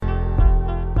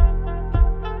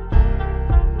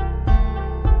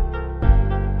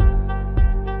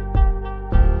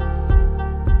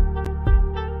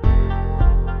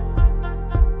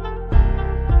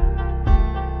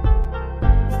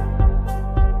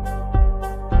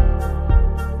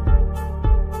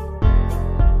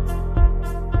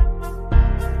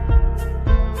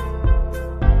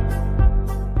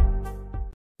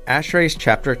ASHRAE's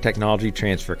Chapter Technology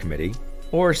Transfer Committee,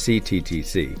 or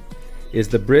CTTC, is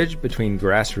the bridge between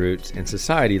grassroots and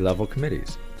society-level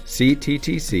committees.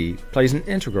 CTTC plays an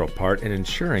integral part in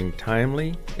ensuring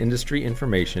timely industry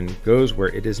information goes where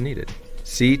it is needed.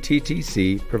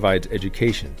 CTTC provides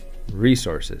education,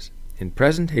 resources, and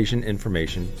presentation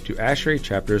information to ASHRAE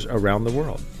chapters around the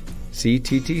world.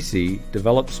 CTTC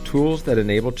develops tools that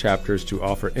enable chapters to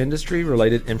offer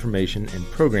industry-related information and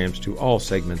programs to all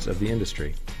segments of the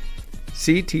industry.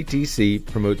 CTTC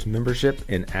promotes membership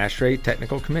in ASHRAE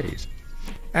technical committees.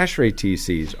 ASHRAE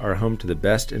TCs are home to the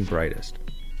best and brightest,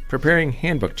 preparing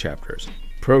handbook chapters,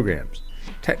 programs,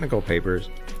 technical papers,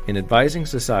 and advising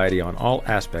society on all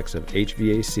aspects of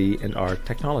HVAC&R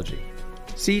technology.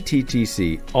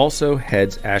 CTTC also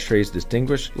heads ASHRAE's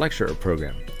Distinguished Lecturer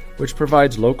Program, which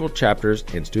provides local chapters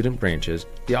and student branches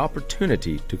the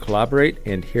opportunity to collaborate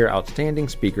and hear outstanding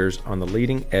speakers on the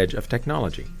leading edge of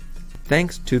technology.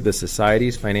 Thanks to the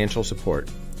Society's financial support,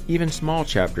 even small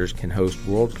chapters can host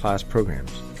world-class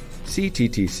programs.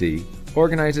 CTTC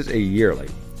organizes a yearly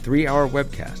 3-hour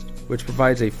webcast, which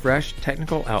provides a fresh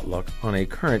technical outlook on a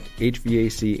current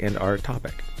HVAC&R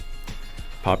topic.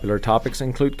 Popular topics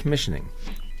include commissioning,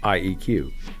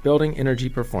 IEQ, building energy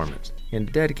performance, and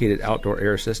dedicated outdoor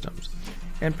air systems,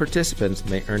 and participants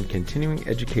may earn continuing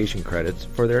education credits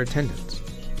for their attendance.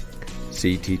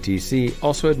 CTTC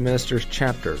also administers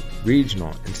chapter,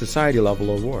 regional, and society-level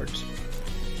awards.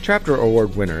 Chapter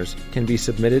award winners can be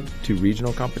submitted to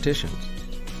regional competitions,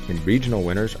 and regional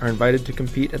winners are invited to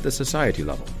compete at the society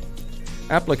level.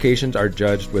 Applications are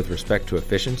judged with respect to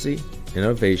efficiency,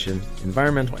 innovation,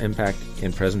 environmental impact,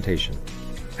 and presentation.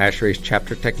 ASHRAE's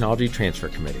Chapter Technology Transfer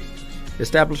Committee,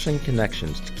 establishing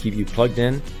connections to keep you plugged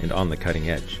in and on the cutting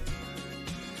edge.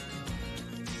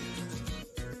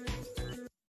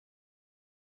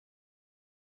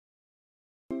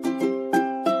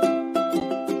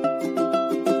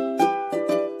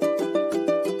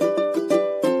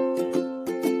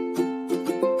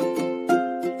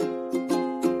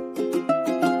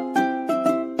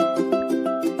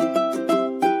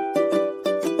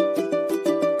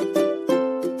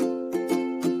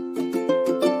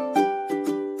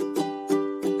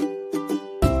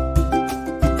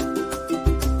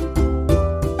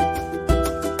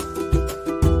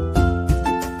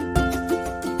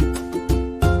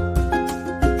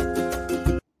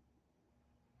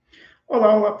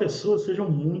 Olá pessoas, sejam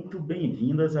muito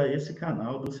bem-vindas a esse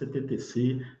canal do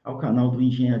CTTC, ao canal do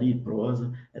Engenharia e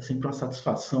Prosa. É sempre uma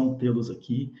satisfação tê-los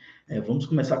aqui. Vamos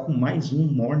começar com mais um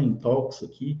Morning Talks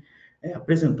aqui,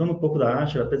 apresentando um pouco da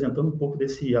ASHRAE, apresentando um pouco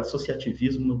desse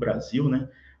associativismo no Brasil, né?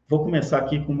 Vou começar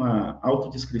aqui com uma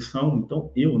autodescrição.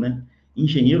 Então, eu, né,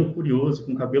 engenheiro curioso,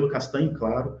 com cabelo castanho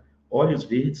claro, olhos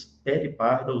verdes, pele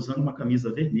parda, usando uma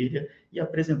camisa vermelha e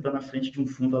apresentando à frente de um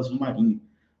fundo azul marinho.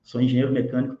 Sou engenheiro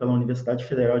mecânico pela Universidade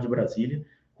Federal de Brasília,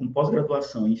 com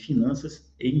pós-graduação em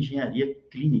Finanças e Engenharia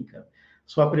Clínica.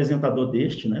 Sou apresentador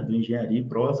do Engenharia e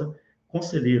Prosa,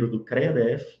 conselheiro do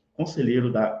CREA-DF,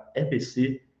 conselheiro da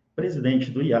EPC, presidente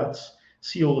do IATS,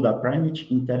 CEO da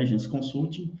Primate Intelligence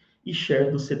Consulting e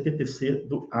chair do CTTC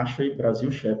do ASHRAE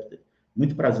Brasil Chapter.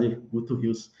 Muito prazer, Guto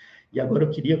Rios. E agora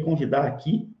eu queria convidar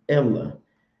aqui ela,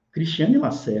 Cristiane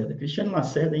Lacerda. Cristiane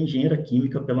Lacerda é engenheira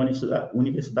química pela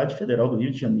Universidade Federal do Rio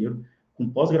de Janeiro, com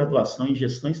pós-graduação em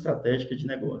Gestão Estratégica de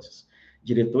Negócios,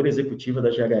 diretora executiva da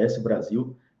GHS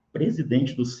Brasil,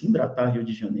 presidente do Sindratar Rio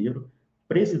de Janeiro,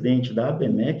 presidente da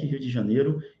ABMEC Rio de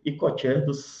Janeiro e co-chair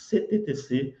do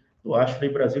CTTC do ASHRAE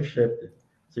Brasil Chapter.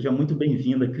 Seja muito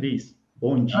bem-vinda, Cris.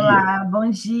 Bom dia. Olá,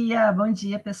 bom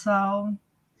dia, pessoal.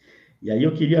 E aí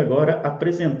eu queria agora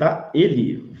apresentar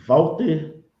ele,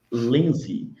 Walter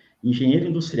Lenzi, engenheiro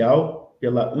industrial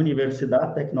pela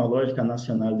Universidade Tecnológica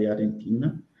Nacional de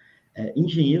Argentina,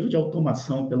 engenheiro de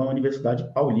automação pela Universidade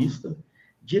Paulista,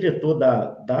 diretor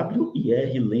da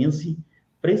WIR Lenzi,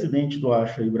 presidente do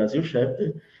ASHRAE Brasil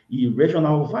Chapter e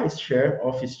Regional Vice Chair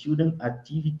of Student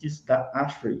Activities da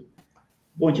ASHRAE.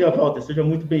 Bom dia, Walter, seja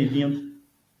muito bem-vindo.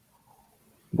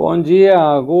 Bom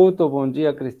dia, Guto, bom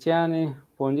dia, Cristiane,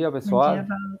 bom dia, pessoal. Bom dia,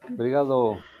 Walter.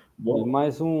 Obrigado. E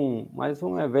mais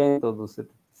um evento do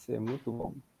CTTC, muito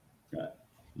bom.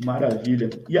 Maravilha.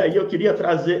 E aí eu queria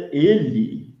trazer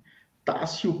ele,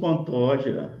 Tássio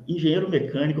Pantoja, engenheiro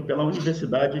mecânico pela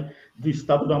Universidade do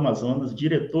Estado do Amazonas,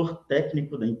 diretor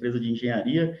técnico da empresa de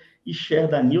engenharia e chair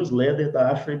da newsletter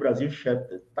da ASHRAE Brasil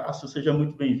Chapter. Tássio, seja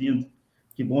muito bem-vindo.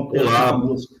 Que bom ter você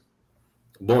conosco.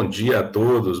 Bom dia a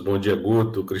todos, bom dia,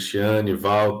 Guto, Cristiane,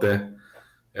 Walter.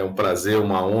 É um prazer,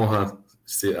 uma honra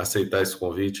aceitar esse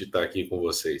convite e estar aqui com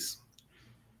vocês.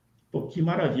 Pô, que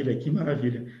maravilha, que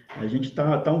maravilha. A gente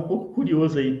está um pouco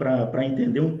curioso aí para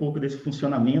entender um pouco desse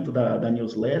funcionamento da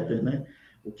newsletter, né?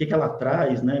 O que ela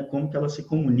traz, né? Como que ela se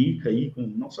comunica aí,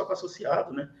 não só com o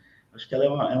associado, né? Acho que ela é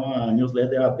uma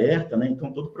newsletter aberta, né?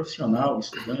 Então, todo profissional,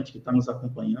 estudante que está nos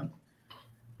acompanhando,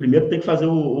 primeiro tem que fazer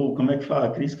como é que fala?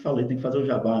 A Cris que falei, tem que fazer o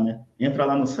jabá, né? Entra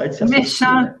lá no site e se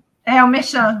associa, né? O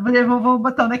merchan. Vou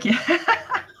botando aqui.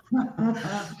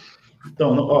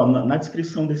 Então, ó, na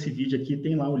descrição desse vídeo aqui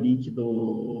tem lá o link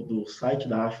do site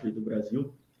da Ashley do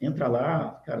Brasil. Entra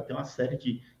lá, cara, tem uma série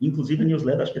de... Inclusive a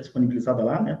newsletter, acho que é disponibilizada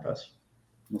lá, né, Tássio?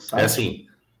 No site.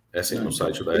 É sim, no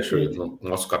site da Ashley, no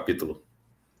nosso capítulo.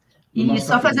 E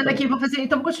só fazendo aqui,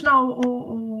 então vou continuar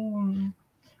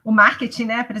o marketing,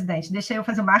 né, presidente? Deixa eu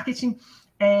fazer o marketing.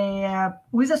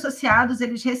 Os associados,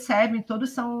 eles recebem,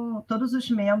 todos os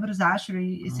membros,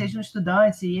 sejam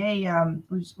estudantes, EA,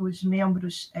 os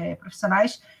membros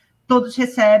profissionais, todos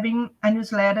recebem a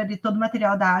newsletter e todo o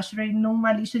material da Ashley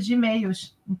numa lista de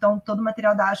e-mails. Então, todo o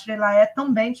material da Ashley lá é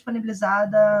também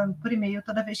disponibilizada por e-mail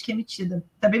toda vez que é emitida.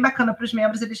 Tá bem bacana para os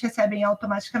membros, eles recebem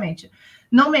automaticamente.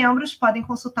 Não membros podem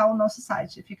consultar o nosso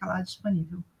site, fica lá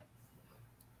disponível.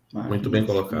 Muito bem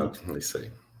colocado, é isso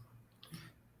aí.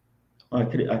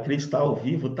 A Cris está ao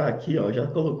vivo, está aqui, ó, já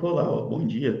colocou lá, ó, bom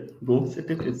dia, Gol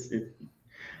CTTC.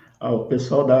 O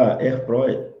pessoal da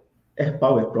AirPower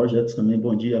Projects também,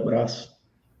 bom dia, abraço.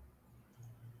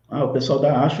 O pessoal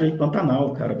da Ashley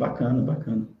Pantanal, cara,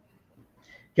 bacana.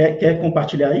 Quer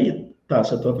compartilhar aí,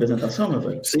 Tássio, a tua apresentação, meu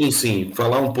velho? Sim,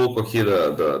 falar um pouco aqui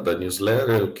da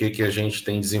newsletter, o que a gente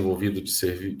tem desenvolvido de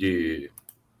serviço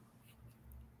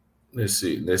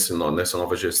nessa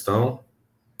nova gestão.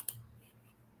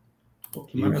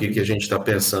 E o que a gente está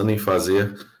pensando em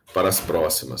fazer para as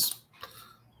próximas.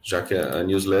 Já que a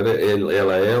newsletter,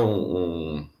 ela é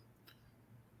o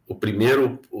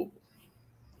primeiro...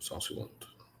 Só um segundo.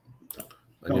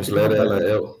 A newsletter, ela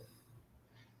é...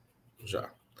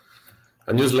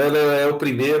 A newsletter é o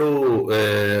primeiro...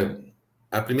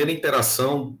 a primeira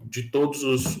interação de todos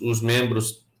os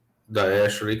membros da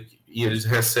Ashley, e eles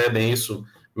recebem isso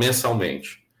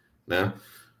mensalmente, né?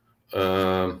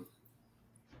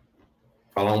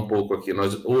 Falar um pouco aqui.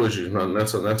 Nós hoje,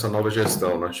 nessa nova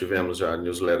gestão, nós tivemos já a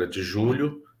newsletter de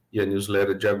julho e a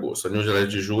newsletter de agosto. A newsletter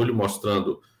de julho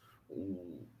mostrando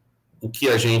o que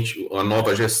a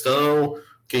nova gestão,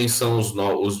 quem são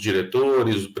os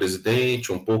diretores, o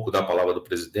presidente, um pouco da palavra do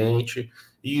presidente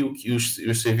e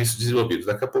os serviços desenvolvidos.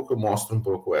 Daqui a pouco eu mostro um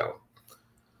pouco ela.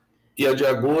 E a de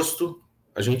agosto,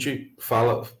 a gente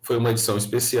foi uma edição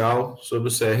especial sobre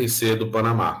o CRC do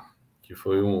Panamá, que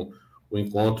foi o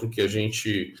encontro que a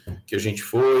gente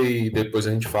foi, e depois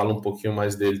a gente fala um pouquinho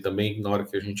mais dele também na hora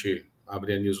que a gente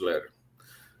abre a newsletter.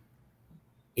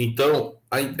 Então,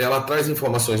 ela traz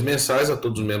informações mensais a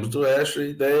todos os membros do Ashley.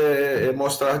 A ideia é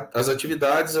mostrar as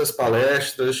atividades, as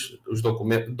palestras,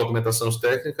 documentações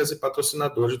técnicas e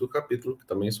patrocinadores do capítulo, que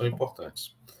também são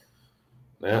importantes.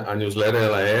 Né? A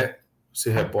newsletter se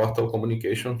reporta ao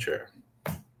Communication Chair.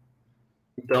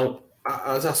 Então,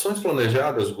 as ações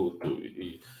planejadas, Guto,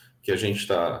 que a gente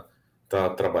está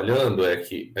trabalhando é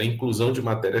que a inclusão de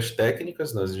matérias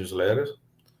técnicas nas newsletters,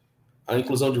 a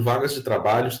inclusão de vagas de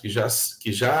trabalhos que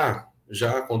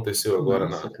já aconteceu agora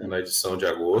na edição de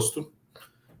agosto,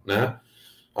 né?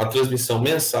 A transmissão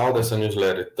mensal dessa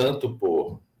newsletter, tanto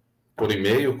por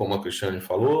e-mail, como a Cristiane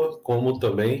falou, como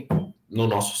também no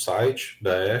nosso site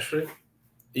da Ashley,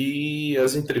 e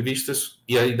as entrevistas,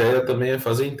 e a ideia também é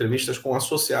fazer entrevistas com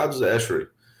associados da Ashley,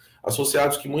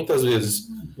 associados que muitas vezes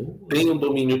têm um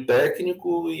domínio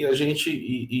técnico e a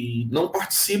gente não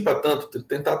participa tanto,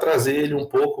 tentar trazer ele um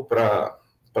pouco para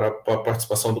a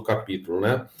participação do capítulo,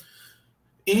 né?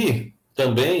 E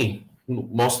também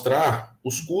mostrar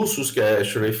os cursos que a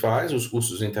Ashley faz, os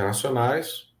cursos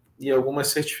internacionais e algumas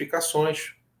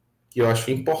certificações que eu acho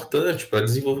importante para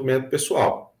desenvolvimento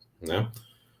pessoal, né?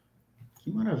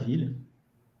 Que maravilha.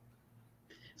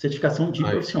 Certificação de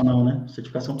profissional, né?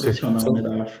 Certificação profissional, né,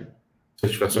 da Ashley.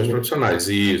 Certificações profissionais,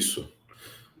 isso.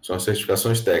 São as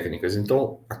certificações técnicas.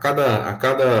 Então, a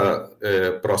cada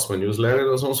próxima newsletter,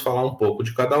 nós vamos falar um pouco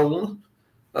de cada uma,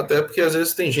 até porque às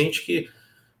vezes tem gente que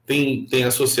tem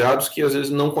associados que às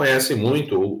vezes não conhecem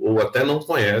muito, ou até não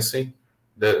conhecem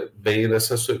bem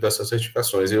dessas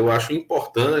certificações. Eu acho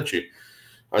importante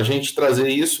a gente trazer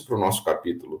isso para o nosso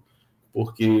capítulo,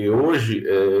 porque hoje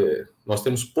nós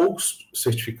temos poucos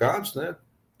certificados, né?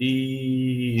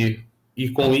 E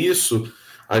com isso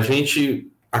a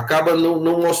gente acaba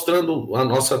não mostrando a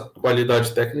nossa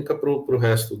qualidade técnica para o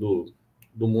resto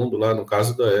do mundo, lá no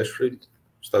caso da Ashley,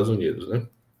 Estados Unidos, né?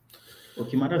 Pô,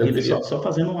 que maravilha. Só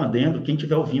fazendo um adendo, quem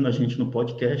estiver ouvindo a gente no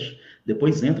podcast,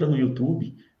 depois entra no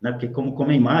YouTube, né? Porque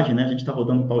como é imagem, né? A gente está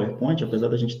rodando o PowerPoint, apesar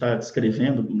da gente estar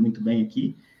descrevendo muito bem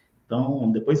aqui.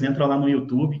 Então, depois entra lá no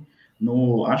YouTube,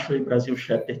 no ASHRAE Brasil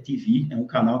Chapter TV, é um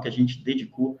canal que a gente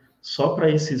dedicou só para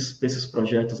esses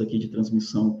projetos aqui de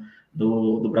transmissão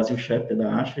do Brasil Chapter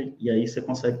da ASHRAE, e aí você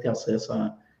consegue ter acesso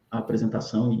à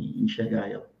apresentação e enxergar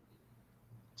ela.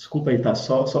 Desculpa aí, tá?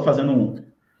 Só fazendo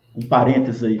um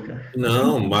parênteses aí, cara.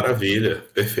 Não, maravilha.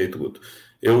 Perfeito, Guto.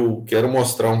 Eu quero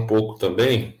mostrar um pouco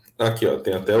também. Aqui, ó,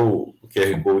 tem até o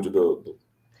QR Code da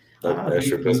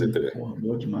ASHRAE Brasil TV. Porra,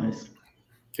 boa demais.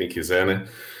 Quem quiser, né?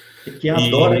 E quem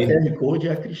adora QR Code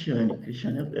é a Cristiane. A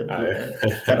Cristiane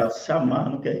cara, se amar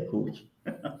no QR Code.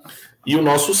 E o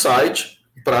nosso site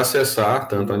para acessar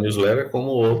tanto a newsletter como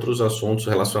outros assuntos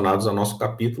relacionados ao nosso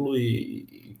capítulo.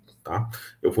 Tá?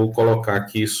 Eu vou colocar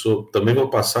aqui, também vou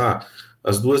passar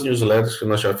as 2 newsletters que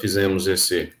nós já fizemos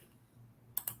esse.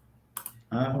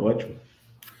 Ótimo.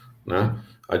 Né?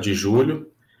 A de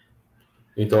julho.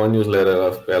 Então, a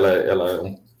newsletter,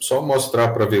 ela só mostrar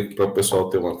para o pessoal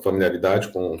ter uma familiaridade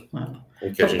com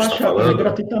o que a gente está falando.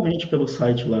 Gratuitamente pelo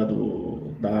site lá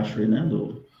da ASHRAE, né?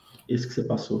 Esse que você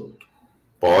passou.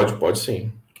 Pode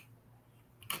sim.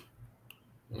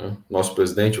 Nosso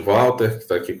presidente Walter, que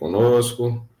está aqui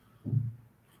conosco.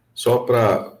 Só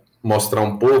para mostrar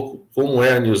um pouco como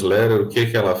é a newsletter, o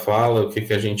que ela fala, o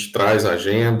que a gente traz,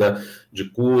 agenda de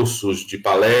cursos, de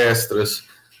palestras.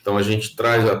 Então, a gente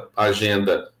traz a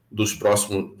agenda dos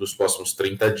próximos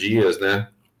 30 dias, né?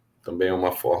 Também é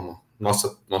uma forma.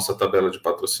 Nossa tabela de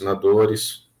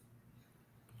patrocinadores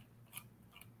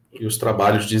e os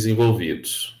trabalhos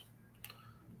desenvolvidos.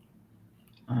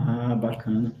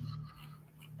 Bacana.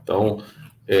 Então,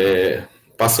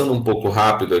 passando um pouco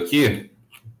rápido aqui,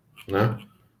 né?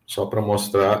 Só para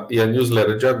mostrar. E a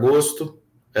newsletter de agosto,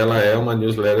 ela é uma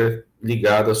newsletter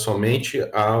ligada somente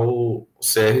ao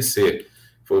CRC.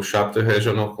 Foi o Chapter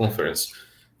Regional Conference,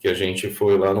 que a gente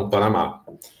foi lá no Panamá.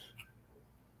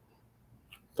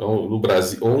 Então, no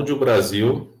Brasil, onde o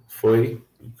Brasil foi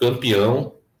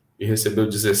campeão e recebeu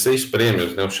 16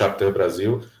 prêmios, né? O Chapter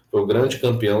Brasil foi o grande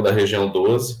campeão da região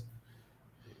 12.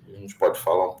 A gente pode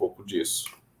falar um pouco disso.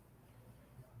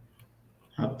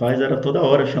 Rapaz, era toda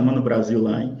hora chamando o Brasil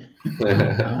lá, hein?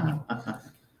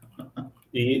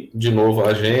 E, de novo, a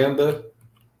agenda,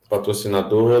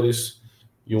 patrocinadores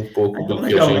e um pouco do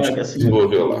que a gente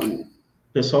desenvolveu lá.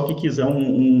 O pessoal que quiser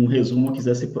um resumo,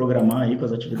 quiser se programar aí com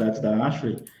as atividades da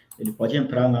ASHRAE, ele pode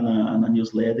entrar lá na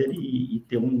newsletter e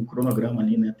ter um cronograma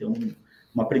ali, né? Ter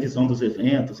uma previsão dos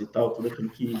eventos e tal, tudo aquilo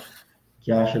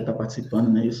que a ASHRAE está participando,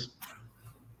 não é isso?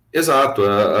 Exato.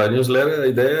 A newsletter, a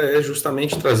ideia é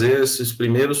justamente trazer esses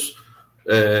primeiros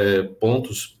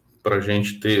pontos para a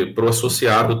gente ter, para o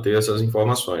associado ter essas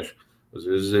informações. Às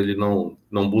vezes ele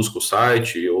não busca o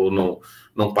site ou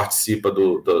não participa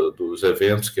dos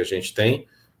eventos que a gente tem.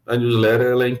 A newsletter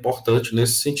ela é importante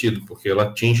nesse sentido, porque ela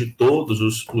atinge todos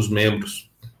os membros.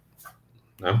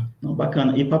 Né? Não,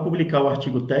 bacana. E para publicar o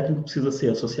artigo técnico, precisa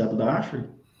ser associado da ASHRAE?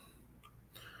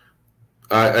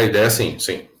 A ideia é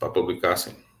sim. Para publicar,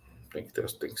 sim. Tem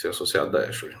que ser associado da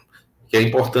ASHRAE. Que é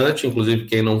importante, inclusive,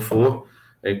 quem não for,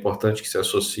 é importante que se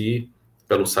associe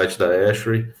pelo site da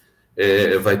ASHRAE.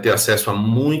 Vai ter acesso a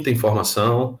muita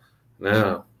informação,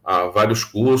 né, a vários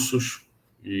cursos,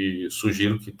 e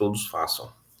sugiro que todos façam.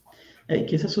 E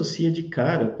quem se associa de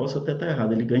cara, posso até estar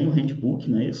errado, ele ganha um handbook,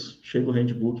 não é isso? Chega o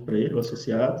handbook para ele, o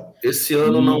associado. Esse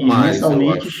ano não mais,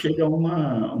 mensalmente chega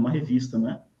uma revista,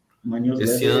 né? Uma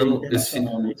newsletter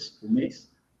internacional, não é isso? Por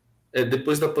mês?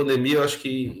 Depois da pandemia, eu acho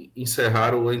que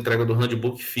encerraram a entrega do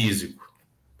handbook físico.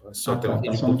 Só tem um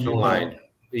handbook online.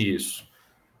 Isso.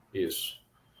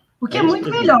 O que é muito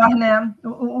melhor, né?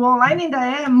 O online ainda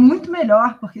é muito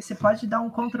melhor, porque você pode dar um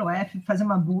Ctrl F, fazer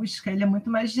uma busca, ele é muito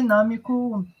mais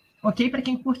dinâmico, ok para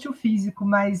quem curte o físico,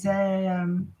 mas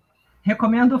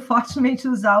recomendo fortemente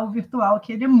usar o virtual,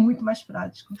 que ele é muito mais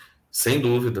prático. Sem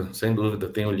dúvida.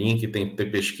 Tem o link, tem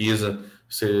pesquisa,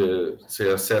 você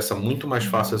acessa muito mais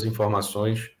fácil as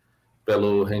informações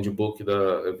pelo handbook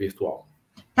da virtual.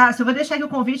 Tá, se eu vou deixar aqui o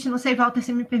convite, não sei, Walter,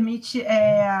 se me permite,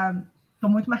 estou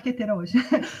muito marqueteira hoje,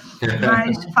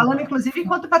 mas falando inclusive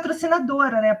enquanto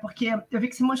patrocinadora, né? Porque eu vi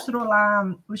que se mostrou lá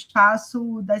o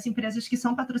espaço das empresas que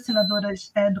são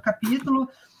patrocinadoras do capítulo.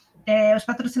 Os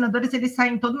patrocinadores, eles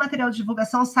saem, todo o material de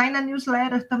divulgação sai na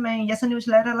newsletter também, e essa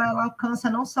newsletter ela alcança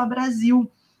não só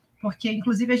Brasil, porque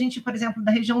inclusive a gente, por exemplo,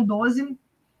 da região 12,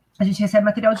 a gente recebe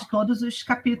material de todos os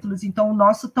capítulos, então o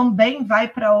nosso também vai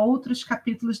para outros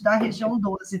capítulos da região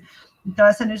 12. Então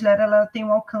essa newsletter ela tem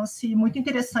um alcance muito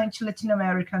interessante Latin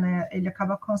America, né? Ele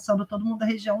acaba alcançando todo mundo da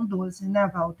região 12, né,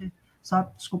 Walter?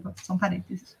 Desculpa, são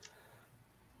parênteses.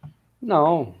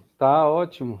 Não, tá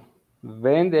ótimo.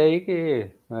 Vende aí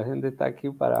que a gente está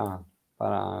aqui para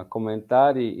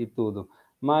comentar e tudo.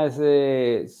 Mas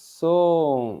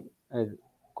só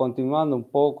continuando um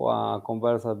pouco a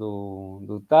conversa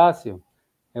do Tássio,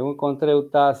 eu encontrei o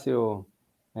Tássio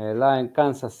lá em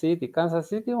Kansas City. Kansas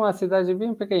City é uma cidade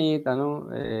bem pequenita,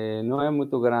 não é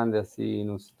muito grande assim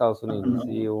nos Estados Unidos.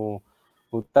 E o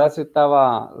Tássio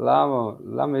estava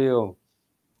lá meio...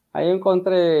 Aí eu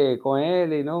encontrei com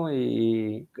ele, não?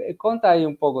 E conta aí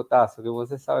um pouco, Tássio, que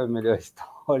você sabe melhor a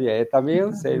história. Eu também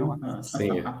eu sei, mas...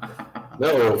 Sim. Não,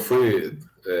 eu fui...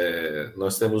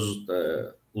 nós temos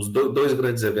os dois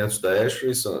grandes eventos da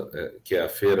ASHRAE, que é a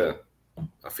feira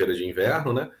de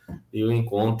inverno, né? E o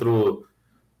encontro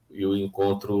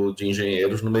de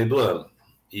engenheiros no meio do ano.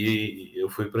 E eu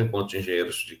fui para o encontro de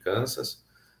engenheiros de Kansas,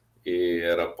 que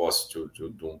era a posse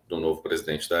do novo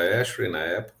presidente da ASHRAE na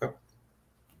época.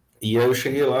 E aí eu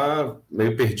cheguei lá,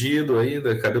 meio perdido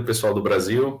ainda, cadê o pessoal do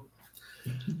Brasil?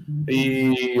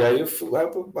 E aí eu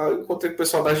encontrei com o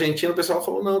pessoal da Argentina, o pessoal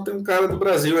falou, não, tem um cara do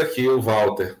Brasil aqui, o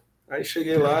Walter. Aí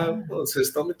cheguei lá, vocês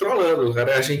estão me trollando, o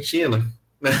cara é argentino.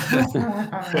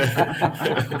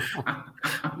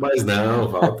 Mas não,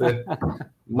 Walter,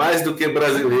 mais do que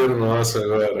brasileiro nosso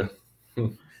agora.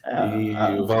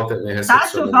 E o Walter me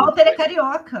recepcionou. O Walter é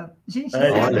carioca. Gente, o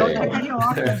Walter é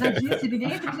carioca, já disse,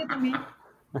 ninguém acredita em mim.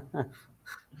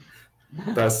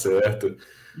 Tá certo.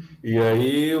 E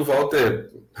aí o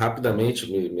Walter rapidamente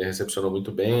me recepcionou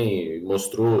muito bem,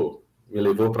 me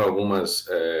levou para algumas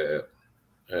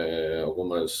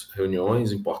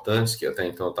reuniões importantes, que até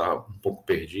então eu estava um pouco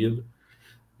perdido,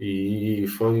 e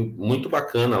foi muito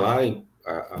bacana lá,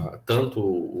 tanto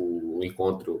o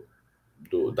encontro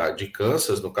de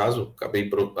Kansas, no caso, acabei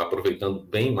aproveitando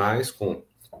bem mais com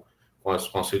o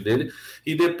auxílio dele,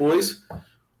 e depois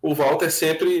o Walter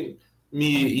sempre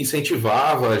me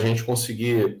incentivava a gente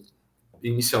conseguir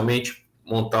inicialmente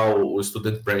montar o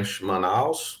Student Branch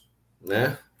Manaus,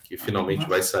 né, que finalmente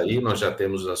vai sair, nós já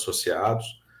temos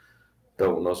associados,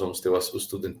 então nós vamos ter o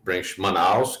Student Branch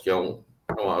Manaus, que é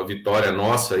uma vitória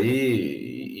nossa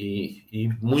aí, e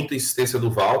muita insistência do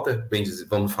Walter, bem dizer,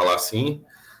 vamos falar assim,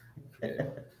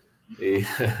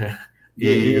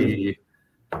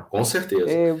 com certeza.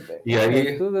 E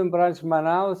aí, Student Branch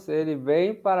Manaus, ele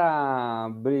vem para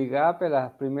brigar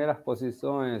pelas primeiras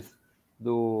posições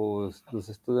dos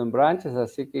Student Branches,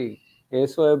 assim que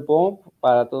isso é bom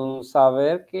para todo mundo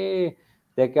saber que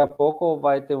daqui a pouco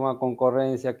vai ter uma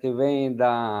concorrência que vem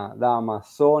da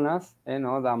Amazonas,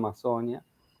 não da Amazônia,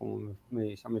 como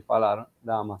já me falaram,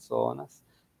 da Amazonas,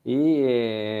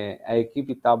 e a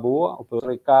equipe está boa, o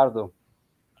professor Ricardo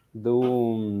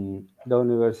da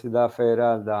Universidade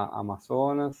Federal da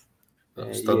Amazonas,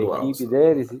 estadual, e a equipe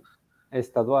deles é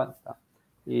estadual, tá?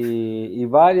 E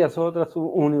várias outras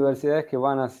universidades que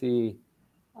vão a se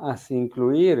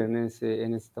incluir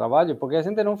nesse trabalho, porque a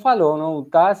gente não falou, não? O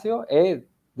Tássio é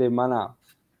de Manaus,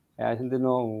 a gente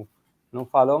não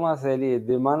falou, mas ele é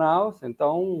de Manaus,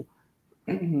 então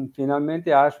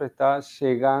finalmente acho que está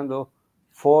chegando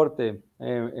forte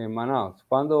em Manaus.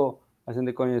 Quando a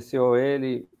gente conheceu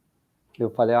ele, eu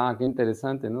falei, que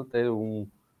interessante, não ter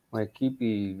uma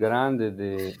equipe grande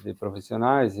de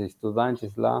profissionais e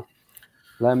estudantes lá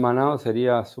em Manaus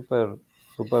seria super,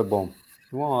 super bom.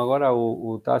 Bom, agora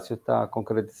o Tássio está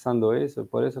concretizando isso,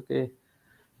 por isso que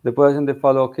depois a gente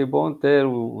falou que é bom ter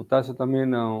o Tássio também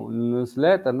no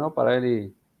newsletter, não? Para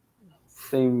ele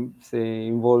se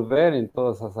envolver em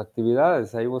todas as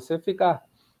atividades, aí você fica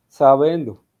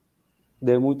sabendo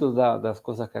de muitas das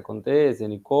coisas que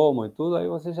acontecem e como e tudo, aí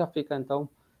você já fica, então,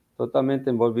 totalmente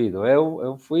envolvido.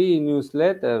 Eu fui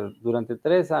newsletter durante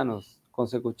 3 anos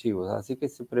consecutivos, assim que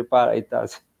se prepara aí, tá?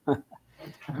 Se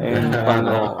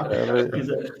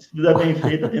fizer bem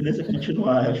feito, a tendência é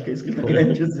continuar, acho que é isso que ele está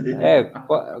querendo dizer.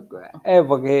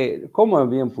 Porque como é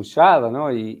bem puxada,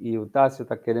 não? E o Tássio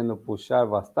está querendo puxar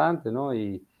bastante, não?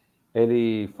 E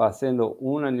ele fazendo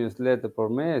uma newsletter por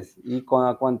mês e com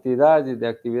a quantidade de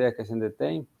atividades que a gente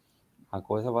tem, a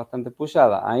coisa é bastante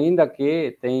puxada. Ainda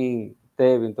que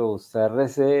teve então o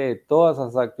CRC, todas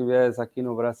as atividades aqui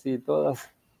no Brasil, todas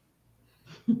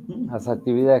as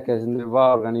atividades que a gente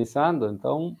vai organizando,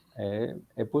 então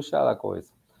é puxada a coisa.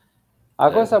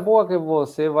 A coisa boa é que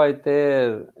você vai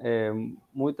ter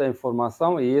muita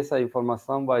informação e essa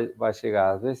informação vai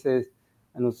chegar. Às vezes,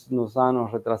 nos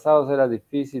anos retrasados, era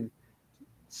difícil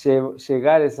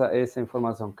chegar essa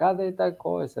informação, cadê tal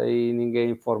coisa? E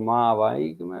ninguém informava,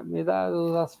 aí me dá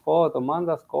as fotos,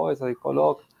 manda as coisas e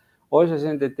coloca. Hoje a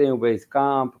gente tem o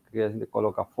Basecamp, que a gente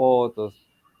coloca fotos,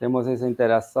 temos essa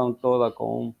interação toda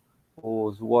com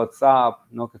os WhatsApp,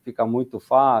 não, que fica muito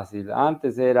fácil.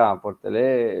 Antes era por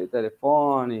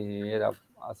telefone, era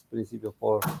a princípio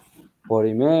por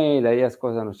e-mail, aí as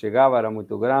coisas não chegavam, era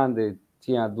muito grande,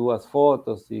 tinha 2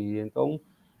 fotos, e então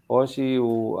hoje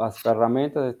as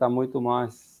ferramentas estão muito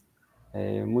mais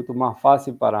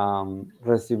fácil para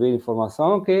receber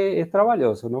informação, que é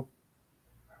trabalhoso, não?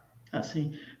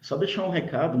 Sim. Só deixar um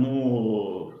recado,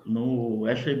 no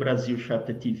Ashley Brasil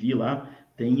Chapter TV lá,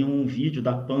 tem um vídeo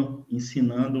da PAN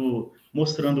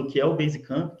mostrando o que é o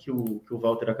Basecamp, que o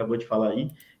Walter acabou de falar aí,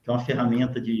 que é uma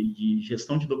ferramenta de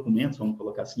gestão de documentos, vamos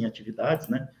colocar assim, atividades,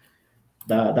 né?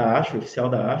 Da ASHA, oficial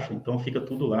da ASHA, então fica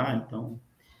tudo lá. Então,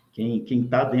 quem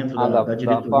está dentro da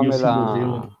diretoria se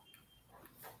envolveu.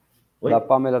 Da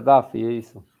Pamela Duffy, é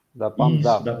isso? Da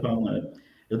Pamela.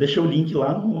 Eu deixei o link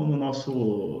lá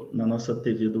na nossa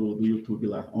TV do YouTube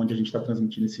lá, onde a gente está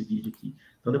transmitindo esse vídeo aqui.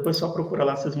 Então, depois só procura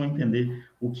lá, vocês vão entender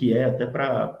o que é, até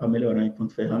para melhorar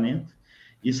enquanto ferramenta.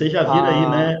 E vocês já viram aí,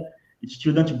 né?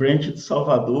 Student Branch de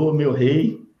Salvador, meu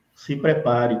rei, se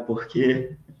prepare,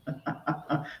 porque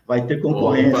vai ter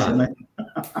concorrência, né?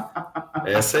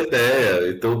 Essa é a ideia.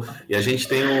 Então, e a gente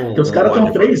tem Porque os caras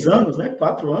estão 3 anos, né?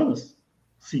 4 anos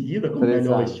seguida como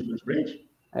melhor Student Branch.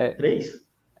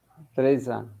 3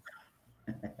 anos.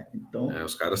 Então,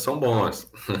 os caras são bons.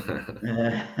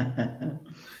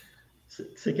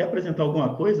 Você quer apresentar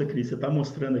alguma coisa, Cris? Você está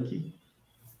mostrando aqui?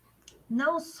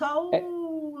 Não, só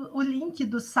o link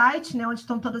do site, né, onde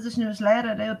estão todas as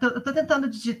newsletters. Eu estou tentando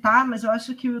digitar, mas eu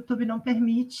acho que o YouTube não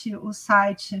permite o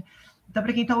site. Então,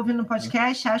 para quem está ouvindo no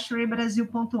podcast,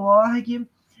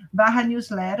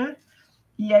 ashleybrasil.org/newsletter.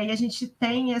 E aí a gente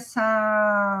tem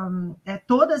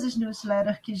todas as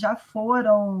newsletters que já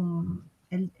foram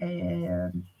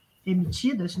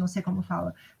emitidas, não sei como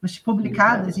fala, mas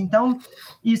publicadas. Então,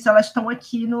 elas estão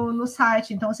aqui no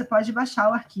site. Então, você pode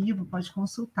baixar o arquivo, pode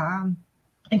consultar.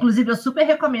 Inclusive, eu super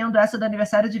recomendo essa do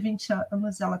aniversário de 20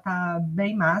 anos, ela tá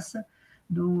bem massa,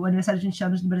 do aniversário de 20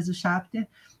 anos do Brasil Chapter.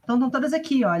 Então, estão todas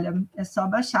aqui, olha, é só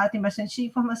baixar, tem bastante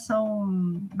informação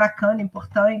bacana,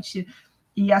 importante,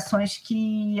 e ações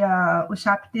que o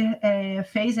Chapter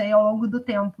fez aí ao longo do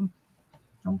tempo.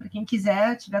 Então, para quem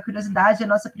quiser, tiver curiosidade, a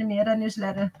nossa primeira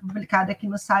newsletter publicada aqui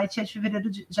no site é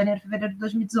de janeiro e fevereiro de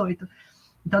 2018.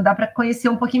 Então, dá para conhecer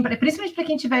um pouquinho, principalmente para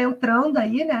quem estiver entrando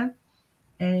aí, né?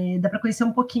 Dá para conhecer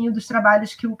um pouquinho dos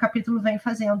trabalhos que o capítulo vem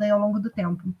fazendo aí ao longo do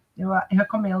tempo. Eu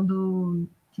recomendo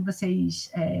que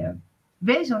vocês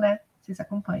vejam, né? Vocês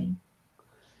acompanhem.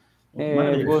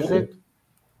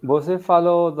 Você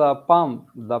falou da Pam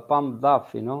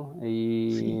Duffy, não?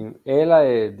 E sim, ela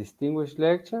é Distinguished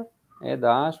Lecturer, é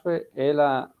da Ashby,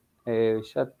 ela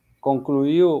já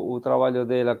concluiu o trabalho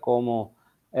dela como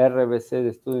RBC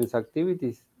de Students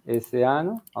Activities esse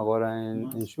ano, agora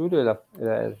em julho, ela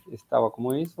estava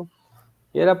como isso,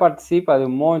 e ela participa de um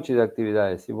monte de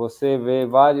atividades. Se você vê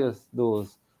vários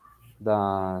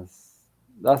das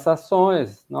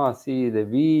ações, não, assim, de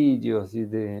vídeos,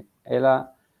 e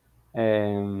ela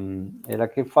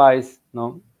que faz,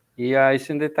 não? E a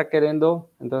gente está querendo,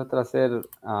 então, trazer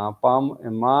a PAM em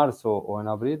março ou em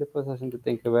abril. Depois a gente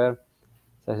tem que ver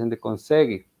se a gente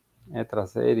consegue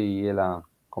trazer e ela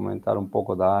comentar um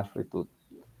pouco da Ashby e tudo.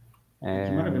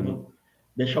 Que maravilha. Vou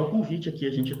deixar o convite aqui.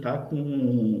 A gente está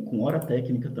com hora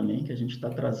técnica também, que a gente está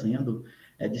trazendo.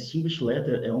 Distinguished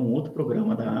Letter é um outro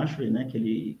programa da Ashby, né?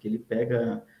 Que ele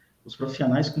pega os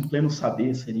profissionais com pleno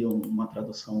saber, seria uma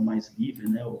tradução mais livre,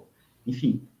 né?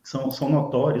 Enfim, são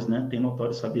notórios, né? Tem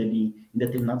notório saber ali em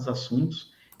determinados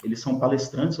assuntos. Eles são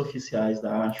palestrantes oficiais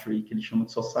da ASHRAE, que eles chamam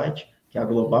de Society, que é a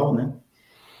global, né?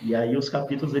 E aí os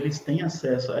capítulos, eles têm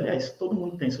acesso... Aliás, todo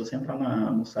mundo tem. Se você entrar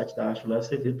no site da ASHRAE,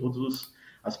 você vê todas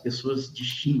as pessoas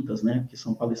distintas, né? Que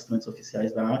são palestrantes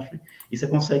oficiais da ASHRAE. E você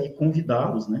consegue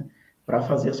convidá-los, né? Para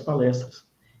fazer as palestras.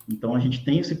 Então, a gente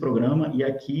tem esse programa e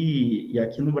aqui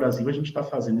no Brasil a gente está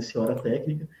fazendo esse Hora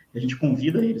Técnica, e a gente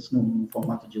convida eles num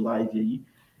formato de live aí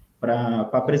para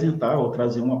apresentar ou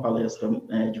trazer uma palestra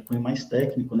de cunho mais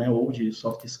técnico, né, ou de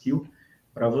soft skill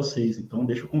para vocês. Então,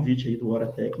 deixa o convite aí do Hora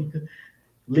Técnica.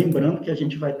 Lembrando que a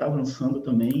gente vai estar lançando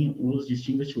também os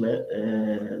Distinguished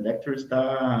Lectures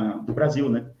do Brasil,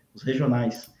 né, os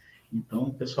regionais.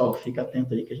 Então, pessoal, fica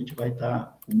atento aí que a gente vai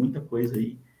estar com muita coisa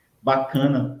aí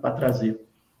bacana para trazer.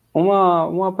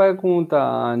 Uma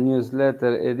pergunta,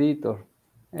 newsletter editor,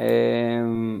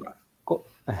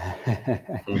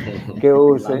 que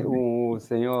o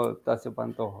senhor Tássio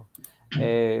Pantoja.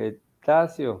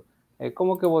 Tássio,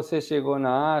 como que você chegou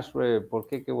na ASHRAE? Por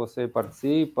que você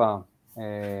participa?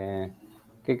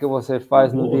 O que você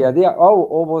faz no dia a dia?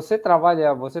 Ou você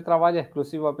trabalha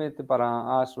exclusivamente para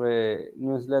a ASHRAE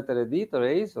Newsletter Editor,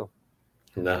 é isso?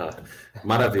 Não,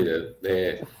 maravilha.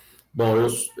 Bom, eu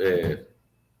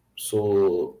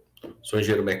sou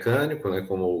engenheiro mecânico, né,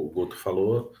 como o Guto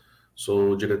falou,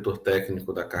 sou diretor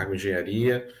técnico da Cargo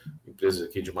Engenharia, empresa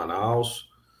aqui de Manaus.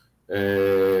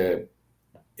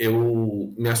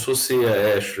 Eu me associei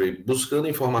à ASHRAE buscando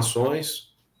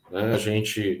informações, né?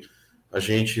 A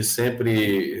gente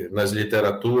sempre, nas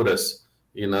literaturas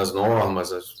e nas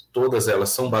normas, todas elas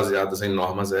são baseadas em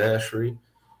normas ASHRAE,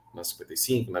 na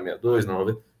 55, na 62, na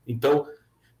 90. Então,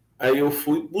 aí eu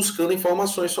fui buscando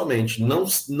informações somente.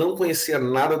 Não conhecia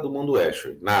nada do mundo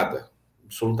ASHRAE, nada,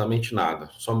 absolutamente nada.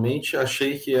 Somente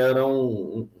achei que era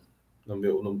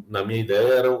na minha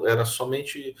ideia, era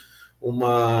somente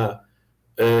uma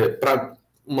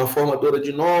formadora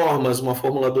de normas, uma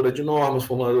formuladora de normas,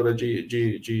 formuladora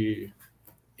de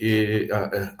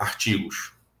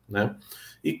artigos, né?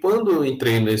 E quando eu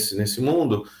entrei nesse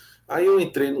mundo, aí eu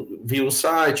vi o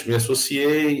site, me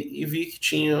associei e vi que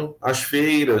tinha as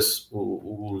feiras,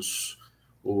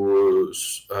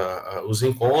 os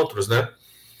encontros, né?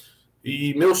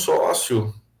 E meu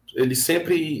sócio, ele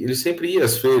sempre ia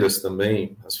às feiras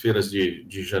também, as feiras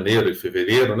de janeiro e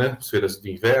fevereiro, né? As feiras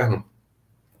de inverno.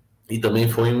 E também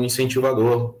foi um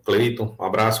incentivador, Cleiton, um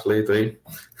abraço, Cleiton aí.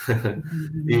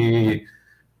 E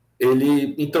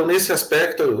então, nesse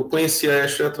aspecto, eu conheci a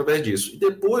ASHRAE através disso. E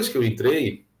depois que eu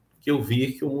entrei, que eu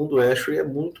vi que o mundo ASHRAE é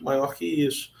muito maior que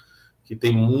isso, que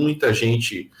tem muita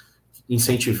gente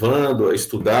incentivando a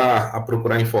estudar, a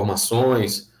procurar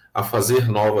informações, a fazer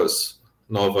novas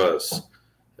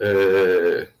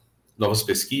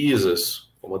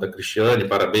pesquisas, como a da Cristiane.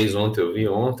 Parabéns,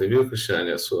 viu,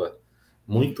 Cristiane, a sua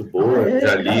muito boa,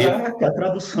 já li. Caraca, a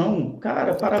tradução,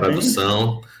 cara, parabéns.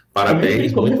 Tradução,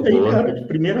 parabéns, comenta muito aí, boa. cara, de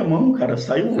primeira mão, cara,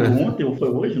 saiu ontem ou foi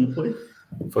hoje, não foi?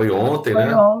 Foi ontem, né?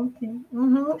 Foi ontem.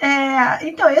 Uhum.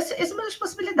 Então, essa é uma das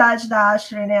possibilidades da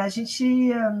ASHRAE, né? A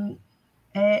gente,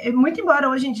 muito embora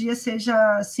hoje em dia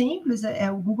seja simples,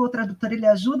 o Google Tradutor ele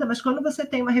ajuda, mas quando você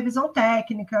tem uma revisão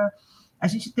técnica,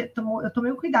 eu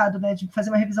tomei o cuidado, né, de fazer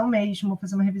uma revisão mesmo,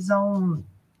 fazer uma revisão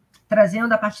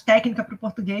trazendo a parte técnica para o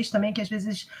português também, que às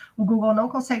vezes o Google não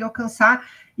consegue alcançar,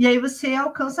 e aí você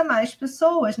alcança mais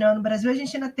pessoas, né? No Brasil, a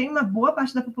gente ainda tem uma boa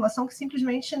parte da população que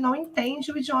simplesmente não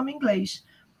entende o idioma inglês.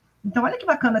 Então, olha que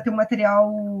bacana ter um material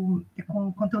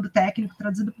com conteúdo técnico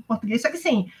traduzido para o português, só que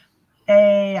sim,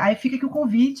 aí fica aqui o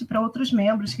convite para outros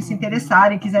membros que se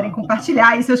interessarem, quiserem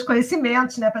compartilhar aí seus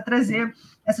conhecimentos, né, para trazer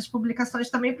essas publicações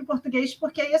também para o português,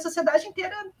 porque aí a sociedade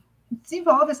inteira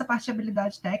desenvolve essa parte de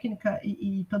habilidade técnica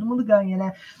e todo mundo ganha,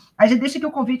 né? A gente deixa aqui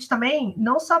o convite também,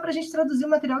 não só para a gente traduzir o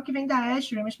material que vem da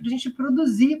ASHRAE, mas para a gente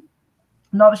produzir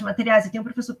novos materiais. E tem o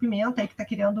professor Pimenta aí que está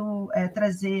querendo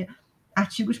trazer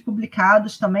artigos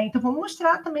publicados também. Então, vamos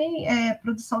mostrar também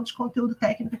produção de conteúdo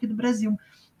técnico aqui do Brasil.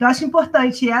 Então, eu acho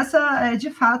importante. E essa,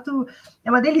 de fato, é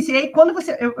uma delícia. E aí, quando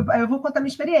você... Eu vou contar minha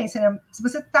experiência, né? Se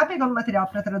você está pegando material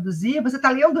para traduzir, você está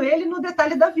lendo ele no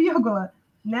detalhe da vírgula,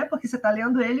 né? Porque você está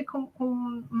lendo ele com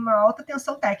uma alta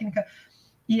tensão técnica.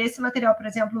 E esse material, por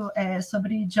exemplo,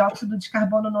 sobre dióxido de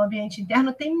carbono no ambiente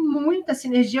interno, tem muita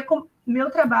sinergia com o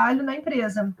meu trabalho na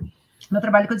empresa, meu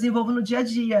trabalho que eu desenvolvo no dia a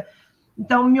dia.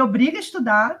 Então, me obriga a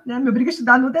estudar, né? Me obriga a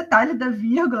estudar no detalhe da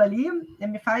vírgula ali,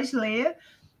 me faz ler,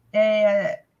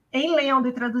 em lendo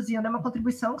e traduzindo, é uma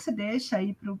contribuição que você deixa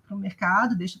aí para o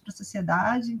mercado, deixa para a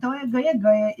sociedade, então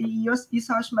ganha-ganha, e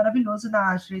isso eu acho maravilhoso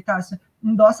na ASHRAE, Tássio,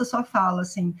 endossa a sua fala,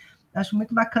 assim, acho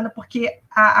muito bacana, porque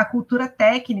a cultura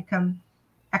técnica,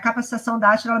 a capacitação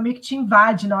da ASHRAE, ela meio que te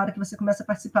invade na hora que você começa a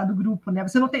participar do grupo, né?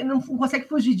 Você não consegue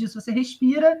fugir disso, você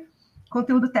respira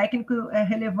conteúdo técnico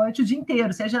relevante o dia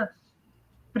inteiro, seja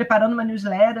preparando uma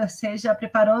newsletter, seja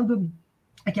preparando,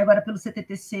 aqui agora pelo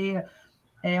CTTC,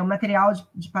 o material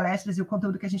de palestras e o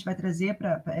conteúdo que a gente vai trazer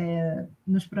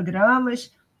nos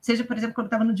programas, seja, por exemplo, quando eu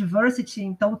estava no Diversity,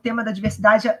 então o tema da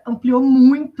diversidade ampliou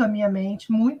muito a minha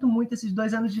mente, muito, muito. Esses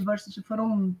 2 anos de Diversity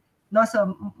foram, nossa,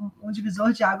 um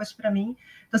divisor de águas para mim.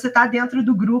 Então, você está dentro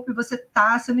do grupo e você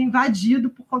está sendo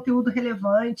invadido por conteúdo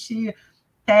relevante,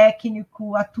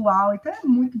 técnico, atual, então é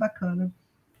muito bacana.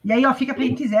 E aí, fica para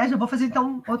quem quiser, já vou fazer,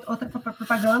 então, outra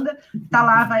propaganda. Está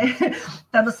lá,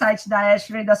 está no site da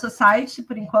ASHRAE e da Society,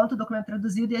 por enquanto, o documento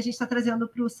traduzido, e a gente está trazendo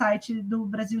para o site do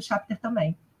Brasil Chapter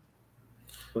também.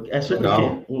 É sobre o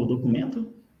quê? O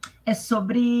documento? é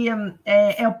sobre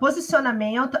o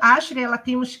posicionamento. A Ashray, ela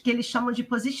tem uns que eles chamam de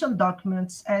position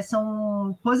documents,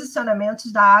 são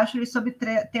posicionamentos da Ashray sobre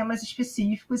temas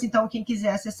específicos. Então, quem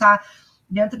quiser acessar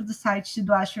dentro do site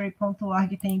do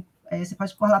ashray.org, você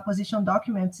pode pôr lá position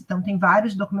documents. Então, tem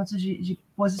vários documentos de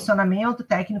posicionamento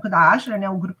técnico da Ashray, né,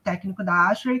 o grupo técnico da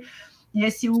Ashray. E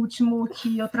esse último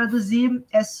que eu traduzi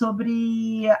é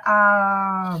sobre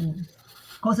a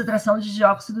concentração de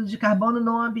dióxido de carbono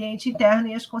no ambiente interno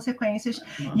e as consequências.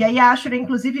 E aí a Ashray,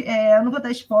 inclusive, eu não vou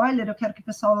dar spoiler, eu quero que o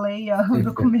pessoal leia o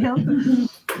documento,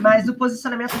 mas o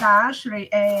posicionamento da Ashray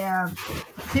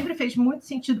sempre fez muito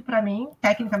sentido para mim,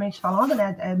 tecnicamente falando,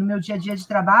 né, no meu dia a dia de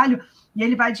trabalho, e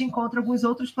ele vai de encontro a alguns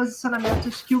outros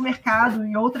posicionamentos que o mercado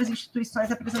e outras instituições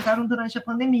apresentaram durante a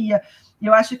pandemia. E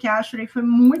eu acho que a Ashray foi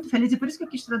muito feliz, e por isso que eu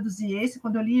quis traduzir esse.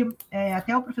 Quando eu li,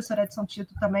 até o professor Edson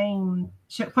Tito também...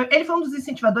 Ele foi um dos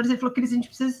incentivadores, ele falou que a gente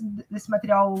precisa desse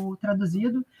material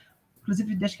traduzido.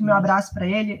 Inclusive, deixo aqui meu abraço para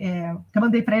ele. Que eu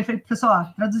mandei para ele, falei,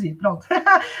 professor, traduzir, pronto.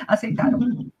 Aceitaram.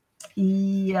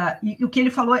 E o que ele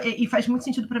falou, e faz muito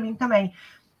sentido para mim também,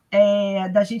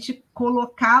 da gente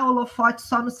colocar holofote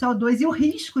só no CO2 e o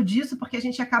risco disso, porque a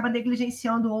gente acaba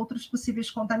negligenciando outros possíveis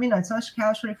contaminantes. Eu acho que a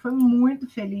Ashray foi muito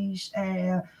feliz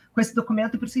com esse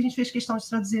documento, e por isso que a gente fez questão de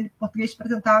traduzir ele em português para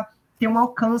tentar ter um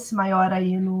alcance maior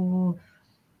aí nos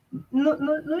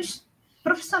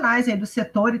profissionais aí do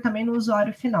setor e também no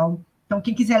usuário final. Então,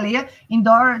 quem quiser ler,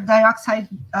 Indoor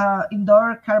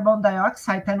Carbon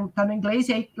Dioxide, está no inglês,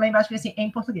 e aí lá embaixo vem assim, em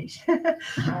português.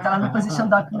 Está lá no Position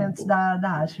Documents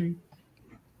da Ashray.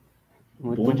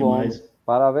 Muito bom demais.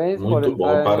 Parabéns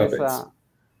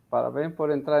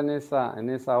por entrar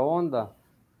nessa onda,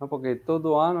 não? Porque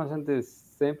todo ano a gente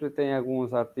sempre tem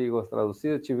alguns artigos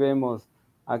traduzidos. Tivemos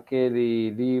aquele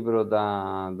livro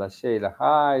da Sheila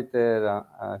Heiter,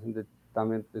 a gente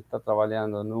também está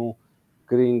trabalhando no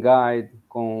Green Guide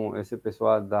com esse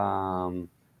pessoal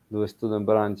do Student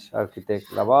Branch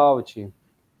Architect Labout,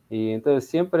 e então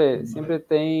sempre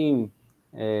tem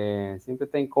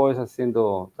coisas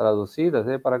sendo traduzidas,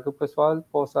 para que o pessoal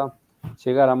possa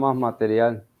chegar a mais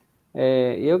material.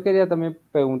 E eu queria também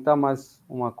perguntar mais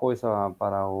uma coisa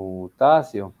para o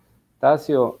Tássio.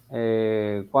 Tássio,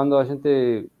 quando a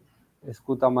gente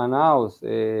escuta Manaus,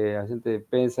 a gente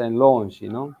pensa em longe,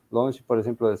 não? Longe, por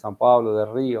exemplo, de São Paulo, de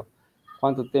Rio.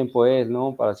 Quanto tempo é,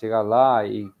 não, para chegar lá,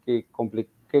 e que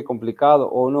complicado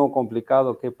ou não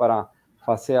complicado que é para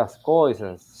fazer as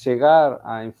coisas, chegar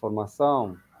à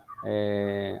informação,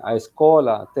 a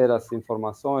escola ter as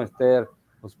informações, ter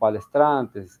os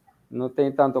palestrantes. Não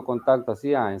tem tanto contato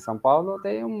assim. Em São Paulo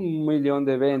tem 1 milhão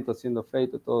de eventos sendo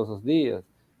feitos todos os dias.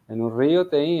 No Rio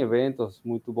tem eventos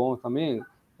muito bons também.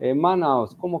 Em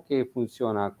Manaus, como que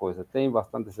funciona a coisa? Tem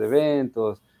bastantes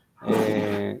eventos?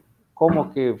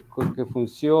 Como que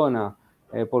funciona?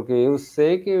 Porque eu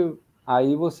sei que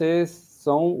aí vocês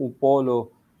são o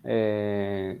polo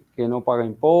que não paga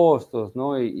impostos,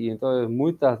 não? E então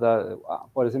muitas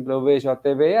por exemplo, eu vejo a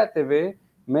TV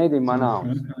made in Manaus.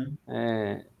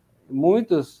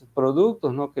 Muitos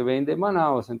produtos, não, que vêm de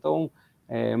Manaus. Então,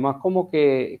 mas como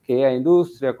que é a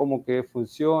indústria, como que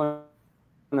funciona,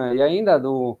 e ainda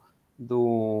do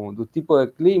tipo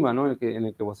de clima, não, em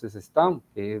que vocês estão,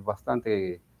 que é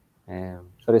bastante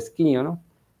fresquinho, não?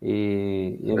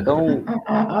 E então,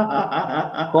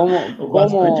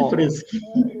 bastante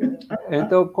fresquinho.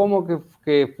 Então, como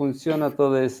que funciona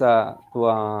toda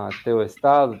teu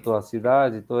estado, tua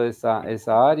cidade, toda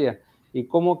essa área, e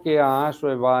como que a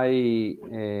Ashray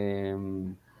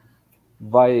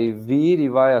vai vir e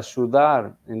vai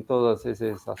ajudar em todos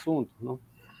esses assuntos, não?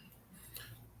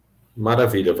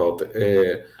 Maravilha,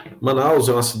 Walter. Manaus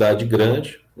é uma cidade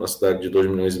grande, uma cidade de 2,5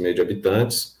 milhões de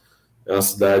habitantes. É uma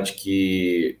cidade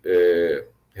que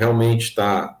realmente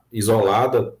está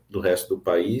isolada do resto do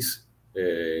país,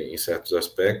 em certos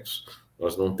aspectos.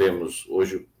 Nós não temos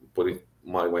hoje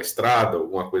uma estrada,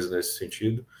 alguma coisa nesse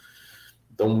sentido.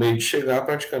 Então, o meio de chegar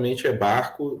praticamente é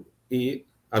barco e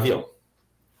avião.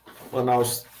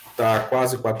 Manaus está a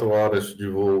quase 4 horas de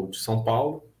voo de São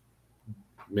Paulo,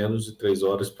 menos de 3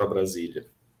 horas para Brasília,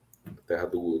 terra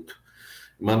do Guto.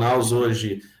 Manaus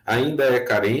hoje ainda é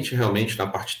carente realmente na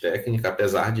parte técnica,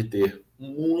 apesar de ter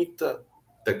muita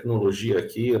tecnologia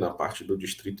aqui na parte do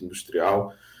distrito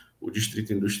industrial. O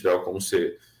distrito industrial, como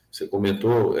você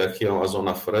comentou, aqui é uma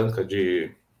zona franca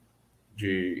de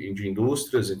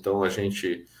indústrias, então a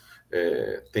gente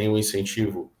tem um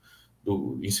incentivo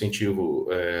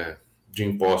de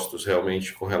impostos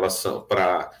realmente com relação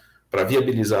para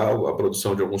viabilizar a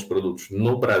produção de alguns produtos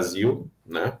no Brasil,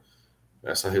 né?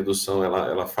 Essa redução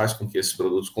ela faz com que esses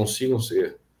produtos consigam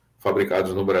ser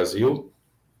fabricados no Brasil.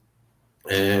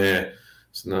 E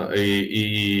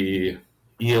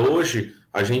hoje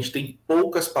a gente tem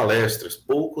poucas palestras,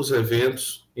 poucos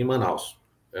eventos em Manaus.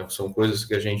 São coisas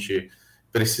que a gente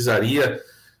precisaria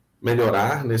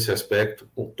melhorar nesse aspecto,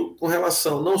 com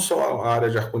relação não só à área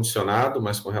de ar-condicionado,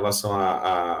 mas com relação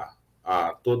a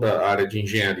toda a área de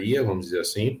engenharia, vamos dizer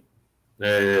assim.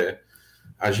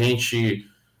 A gente,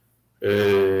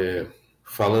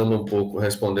 falando um pouco,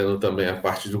 respondendo também a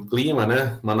parte do clima,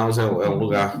 né? Manaus é um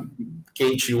lugar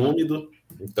quente e úmido,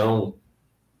 então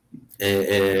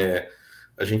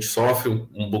a gente sofre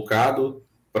um bocado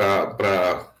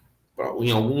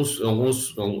em alguns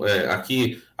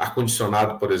aqui,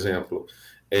 ar-condicionado, por exemplo,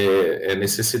 é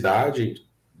necessidade.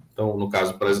 Então, no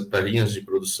caso, para linhas de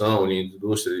produção, linha de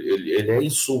indústria, ele é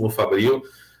insumo fabril.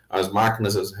 As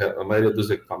máquinas, a maioria dos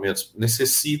equipamentos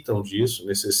necessitam disso,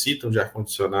 necessitam de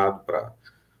ar-condicionado para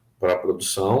a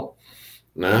produção,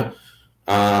 né?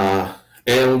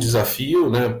 É um desafio,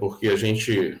 né? Porque a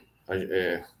gente,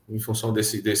 em função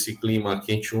desse clima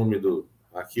quente e úmido,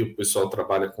 aqui o pessoal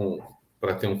trabalha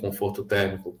para ter um conforto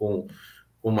térmico com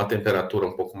uma temperatura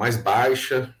um pouco mais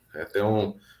baixa. É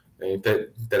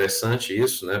interessante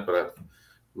isso, né?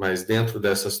 Mas dentro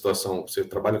dessa situação, você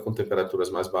trabalha com temperaturas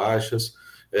mais baixas.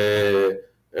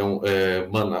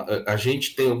 A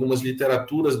gente tem algumas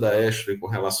literaturas da ASHRAE com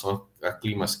relação a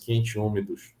climas quentes e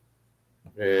úmidos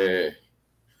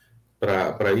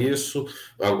para isso,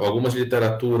 algumas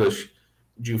literaturas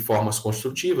de formas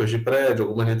construtivas de prédio,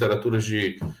 algumas literaturas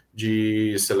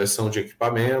de seleção de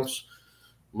equipamentos,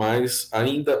 mas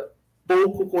ainda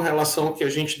pouco com relação ao que a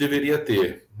gente deveria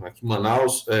ter. Aqui em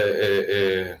Manaus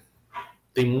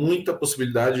tem muita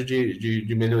possibilidade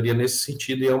de melhoria nesse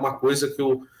sentido, e é uma coisa que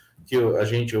eu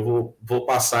vou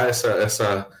passar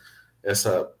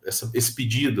esse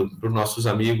pedido para os nossos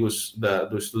amigos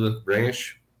do Student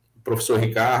Branch, o professor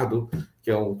Ricardo,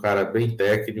 que é um cara bem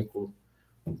técnico,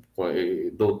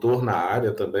 doutor na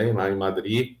área também, lá em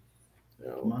Madrid,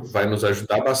 vai nos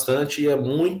ajudar bastante, e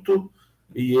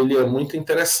ele é muito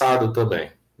interessado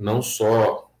também, não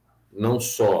só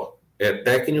é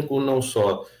técnico, não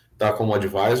só está como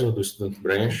advisor do Student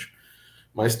Branch,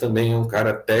 mas também é um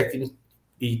cara técnico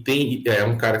e é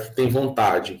um cara que tem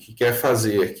vontade, que quer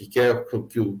fazer, que quer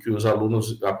que os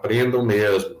alunos aprendam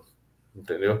mesmo,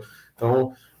 entendeu?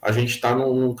 Então, a gente está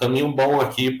num caminho bom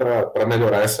aqui para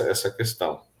melhorar essa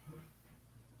questão.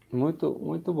 Muito,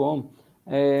 muito bom.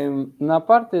 Na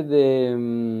parte de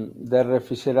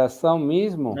refrigeração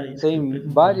mesmo, tem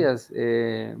várias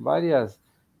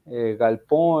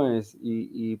galpões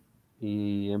e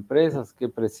empresas que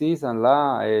precisam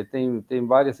lá, tem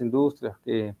várias indústrias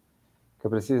que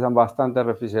precisam bastante de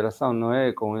refrigeração, não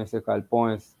é? Com esses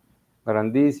galpões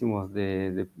grandíssimos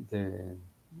de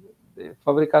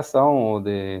fabricação ou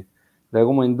de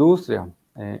alguma indústria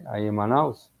aí em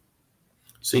Manaus.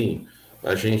 Sim,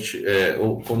 a gente,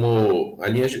 como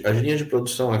as linhas de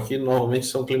produção aqui normalmente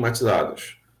são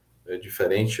climatizadas. É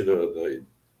diferente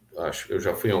acho que eu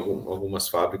já fui em algumas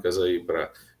fábricas aí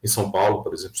em São Paulo,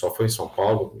 por exemplo, só foi em São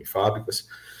Paulo, em fábricas,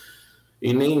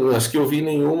 e as que eu vi,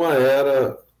 nenhuma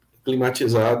era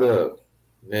climatizada,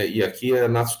 né, e aqui é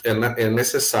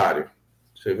necessário.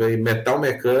 Você vê metal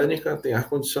mecânica, tem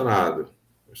ar-condicionado,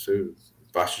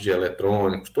 parte de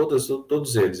eletrônicos,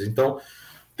 todos eles. Então,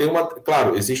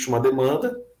 claro, existe uma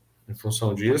demanda em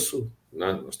função disso,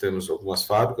 né? Nós temos algumas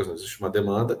fábricas, existe uma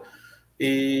demanda,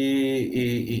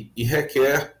 e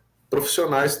requer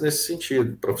profissionais nesse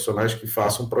sentido, profissionais que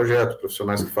façam projeto,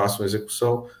 profissionais que façam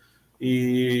execução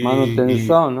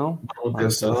manutenção, não?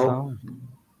 Manutenção.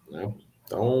 Né?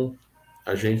 Então,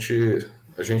 a gente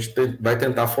vai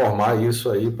tentar formar isso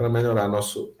aí para melhorar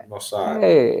nossa área.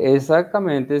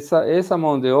 Exatamente. Essa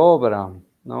mão de obra,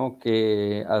 não,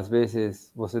 que às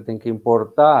vezes você tem que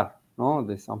importar, não,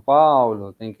 de São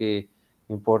Paulo, tem que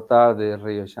importar de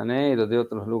Rio de Janeiro, de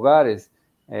outros lugares,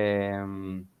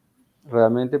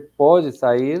 realmente pode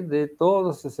sair de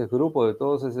todos esses grupos, de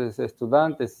todos esses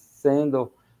estudantes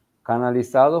sendo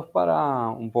canalizados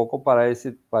para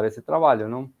esse trabalho,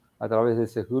 não? A través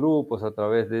desses grupos, a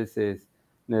través desses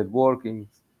networking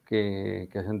que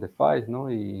a gente faz,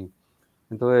 não? E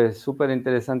então é super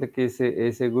interessante que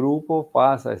esse grupo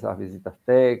faça essas visitas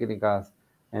técnicas,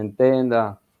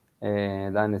 entenda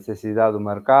da necessidade do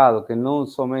mercado, que não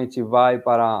somente vai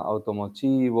para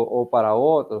automotivo ou para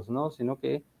outros, não, sino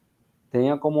que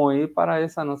tenha como ir para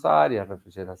essa nossa área,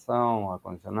 refrigeração,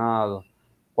 ar-condicionado,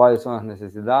 quais são as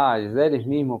necessidades, eles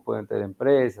mesmos podem ter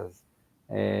empresas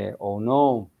ou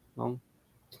não.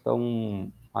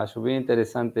 Então, acho bem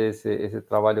interessante esse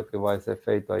trabalho que vai ser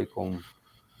feito aí com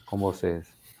vocês.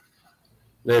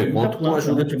 Conto com a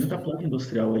ajuda tem muita planta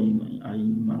industrial aí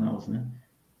em Manaus, né?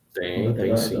 Tem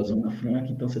sim. Da Zona Franca,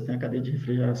 então você tem a cadeia de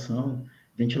refrigeração,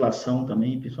 ventilação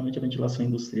também, principalmente a ventilação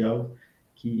industrial,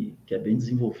 que é bem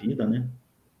desenvolvida, né?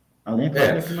 Além, é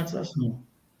claro, da climatização.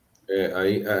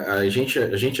 A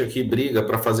gente aqui briga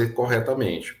para fazer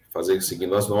corretamente, fazer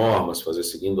seguindo as normas, fazer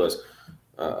seguindo as...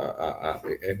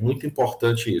 é muito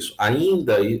importante isso.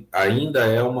 Ainda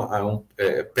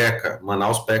peca,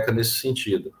 Manaus peca nesse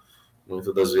sentido.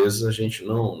 Muitas das vezes a gente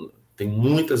não... Tem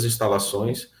muitas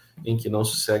instalações em que não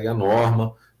se segue a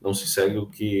norma, não se segue o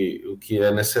que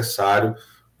é necessário,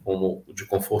 como de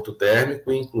conforto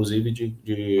térmico, inclusive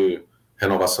de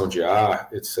renovação de ar,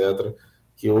 etc.,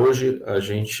 que hoje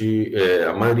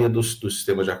a maioria dos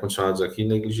sistemas de ar-condicionados aqui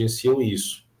negligenciam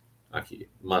isso, aqui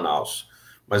em Manaus.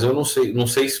 Mas eu não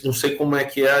sei como é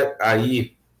que é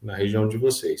aí na região de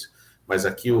vocês, mas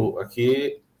aqui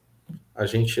a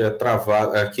gente é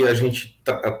travado, aqui a gente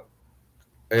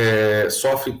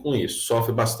sofre com isso,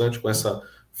 sofre bastante com essa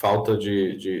falta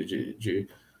de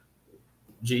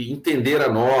entender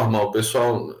a norma, o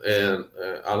pessoal,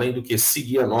 além do que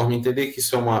seguir a norma, entender que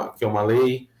isso é uma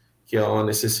lei, que é uma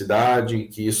necessidade,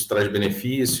 que isso traz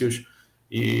benefícios,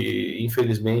 e,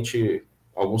 infelizmente,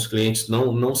 alguns clientes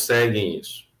não seguem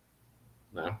isso,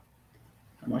 né?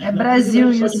 É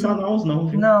Brasil isso. Só de Manaus, não,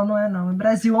 viu? Não é não. É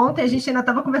Brasil. Ontem a gente ainda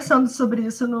estava conversando sobre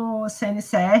isso no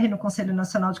CNCR, no Conselho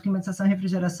Nacional de Climatização e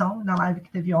Refrigeração, na live que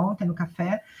teve ontem, no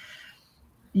café.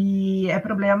 E é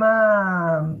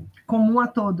problema comum a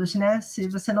todos, né? Se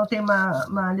você não tem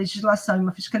uma legislação e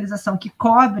uma fiscalização que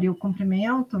cobre o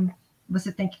cumprimento,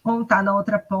 você tem que contar na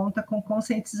outra ponta com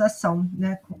conscientização,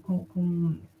 né?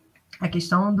 Com a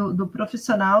questão do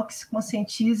profissional que se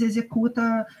conscientiza e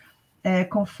executa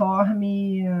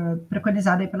conforme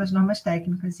preconizado aí pelas normas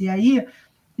técnicas. E aí,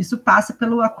 isso passa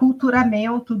pelo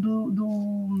aculturamento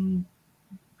do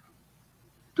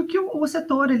que o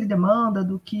setor ele demanda,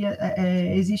 do que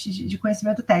existe de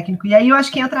conhecimento técnico. E aí eu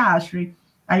acho que entra a ASHRAE,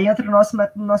 aí entra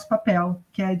o nosso papel,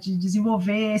 que é de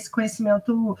desenvolver esse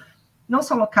conhecimento não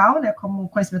só local, né, como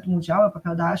conhecimento mundial, o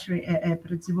papel da ASHRAE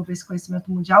para desenvolver esse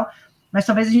conhecimento mundial, mas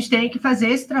talvez a gente tenha que fazer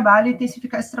esse trabalho e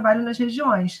intensificar esse trabalho nas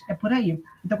regiões, é por aí.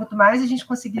 Então, quanto mais a gente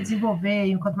conseguir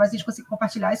desenvolver, quanto mais a gente conseguir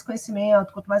compartilhar esse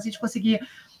conhecimento, quanto mais a gente conseguir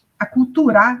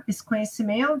aculturar esse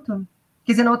conhecimento,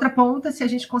 quer dizer, na outra ponta, se a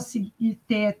gente conseguir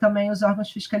ter também os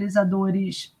órgãos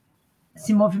fiscalizadores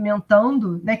se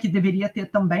movimentando, né, que deveria ter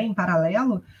também em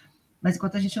paralelo, mas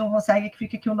enquanto a gente não consegue, que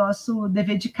fica aqui o nosso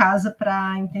dever de casa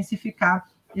para intensificar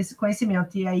esse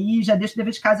conhecimento. E aí, já deixo o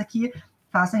dever de casa aqui,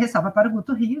 faça ressalva para o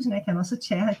Guto Rios, né, que é nosso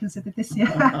chair aqui do CTTC.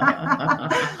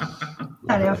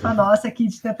 Tarefa nossa aqui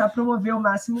de tentar promover o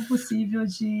máximo possível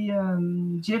de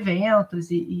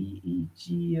eventos e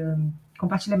de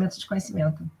compartilhamento de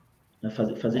conhecimento.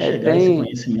 Fazer chegar esse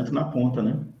conhecimento na ponta,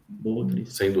 né? Boa,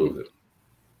 Cris. Sem dúvida.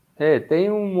 Tem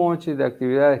um monte de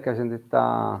atividades que a gente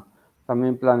está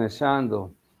também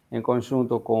planejando em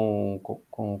conjunto com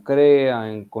o CREA,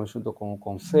 em conjunto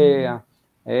com o CEA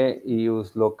e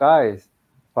os locais,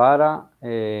 para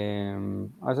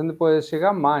a gente poder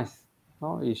chegar mais,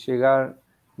 não? E chegar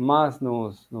mais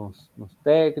nos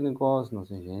técnicos, nos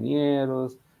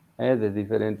engenheiros, de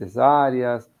diferentes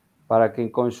áreas, para que em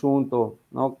conjunto,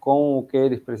 não, com o que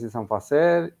eles precisam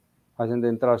fazer, a gente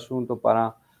entrar junto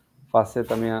para fazer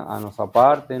também a nossa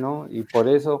parte, não? E por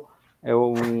isso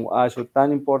eu acho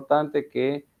tão importante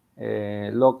que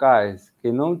locais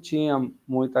que não tinham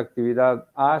muita atividade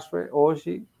ASHRAE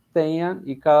hoje tenham,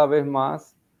 e cada vez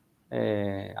mais,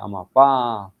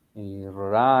 Amapá e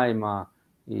Roraima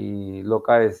e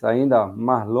locais ainda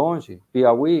mais longe,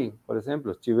 Piauí, por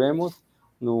exemplo, estivemos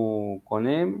no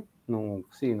CONEME, no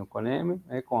CONEME,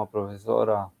 com a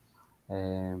professora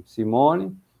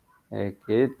Simone,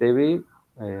 que teve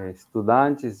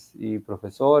estudantes e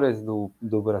professores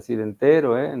do Brasil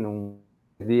inteiro, num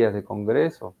dias de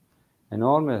congresso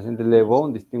enorme. A gente levou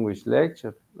um Distinguished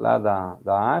Lecture lá da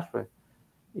ASHRAE,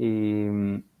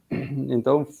 e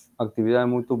então a atividade é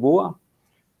muito boa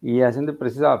e a gente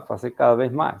precisa fazer cada vez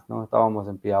mais. Nós estávamos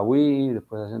em Piauí,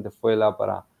 depois a gente foi lá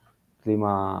para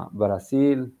Clima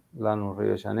Brasil, lá no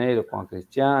Rio de Janeiro, com a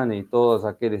Cristiane e todos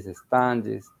aqueles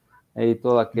estandes e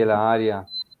toda aquela área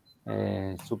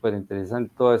super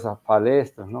interessante, todas essas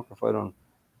palestras, não, que foram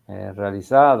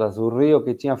realizadas. O Rio,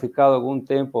 que tinha ficado algum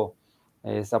tempo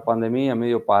essa pandemia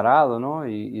meio parado, não,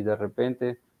 e de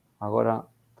repente agora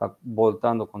está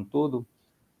voltando com tudo.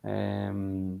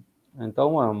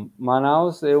 Então,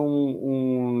 Manaus é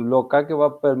um local que vai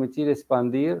permitir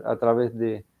expandir, através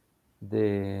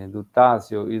do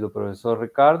Tássio e do professor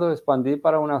Ricardo, expandir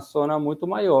para uma zona muito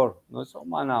maior. Não é só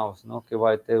Manaus, não, que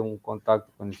vai ter um contato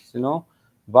com isso, senão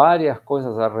várias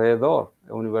coisas ao redor,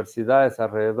 universidades ao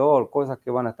redor, coisas que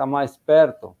vão estar mais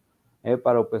perto,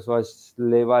 para o pessoal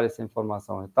levar essa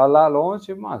informação. Está lá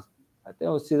longe, mas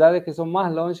tem cidades que são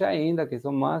mais longe ainda, que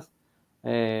são mais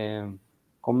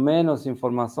com menos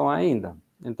informação ainda.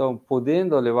 Então,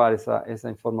 podendo levar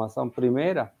essa informação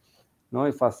primeira, não,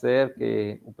 e fazer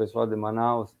que o pessoal de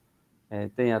Manaus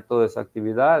tenha toda essa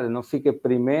atividade, não fique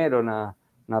primeiro na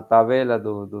tabela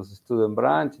dos student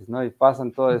branches, não, e façam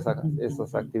todas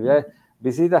essas atividades.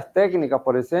 Visitas técnicas,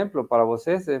 por exemplo, para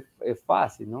vocês é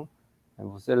fácil, não?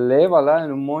 Você leva lá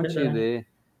em um monte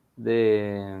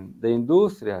de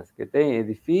indústrias que tem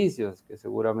edifícios, que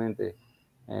seguramente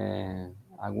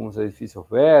alguns edifícios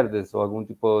verdes ou algum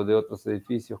tipo de outros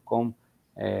edifícios com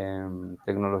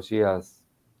tecnologias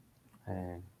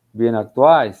bem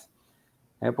atuais,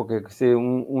 porque se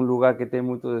um lugar que tem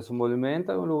muito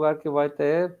desenvolvimento é um lugar que vai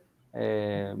ter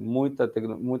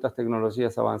muitas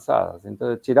tecnologias avançadas.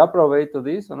 Então, tirar proveito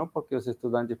disso, não? Porque os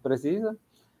estudantes precisam.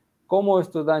 Como o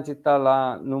estudante está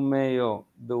lá no meio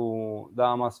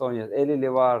da Amazônia, ele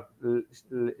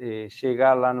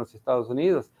chegar lá nos Estados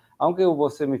Unidos, aunque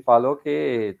você me falou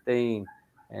que tem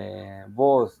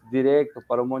voos direto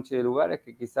para um monte de lugares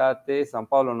que quizá até São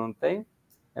Paulo não tem.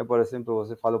 Por exemplo,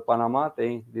 você falou Panamá,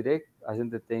 tem direto, a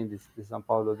gente tem de São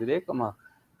Paulo direto, mas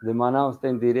de Manaus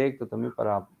tem direto também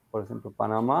para, por exemplo,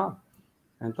 Panamá.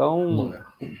 Então...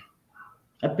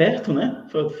 É perto, né?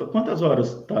 Quantas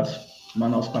horas, Tássio?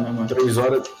 Manaus, Panamá? 3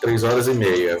 horas e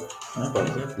meia.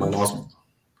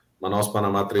 Manaus,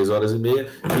 Panamá, 3 horas e meia.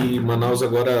 E Manaus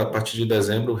agora, a partir de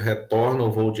dezembro, retorna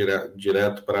o voo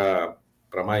direto para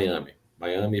Miami.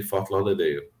 Miami e Fort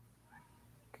Lauderdale.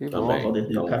 Que também. Bom.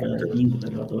 Então, cara, é lindo,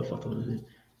 eu adoro Fort Lauderdale.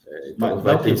 Então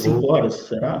vai ter 5 horas,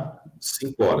 será?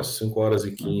 5 horas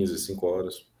e 15, 5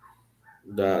 horas.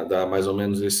 Dá mais ou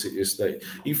menos esse daí.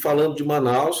 E falando de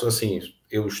Manaus, assim,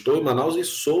 eu estou em Manaus e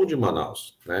sou de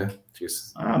Manaus, né?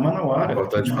 Manauara. É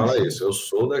importante falar isso. Eu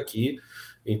sou daqui,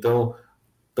 então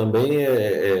também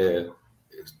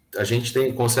a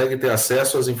gente consegue ter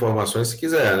acesso às informações se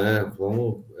quiser, né?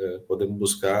 Podemos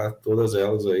buscar todas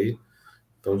elas aí,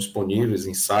 estão disponíveis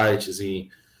em sites e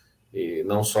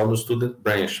não só no Student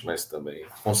Branch, mas também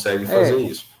consegue fazer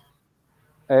isso.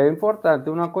 É importante,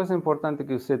 uma coisa importante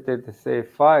que o CTTC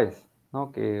faz, não,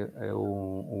 que é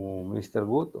o Mr.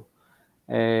 Guto,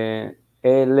 é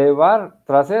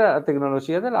trazer a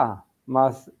tecnologia de lá,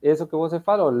 mas isso que você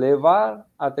falou, levar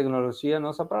a tecnologia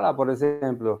nossa para lá. Por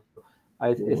exemplo,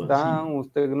 estão os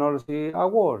Technology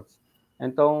Awards.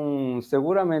 Então,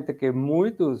 seguramente que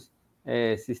muitos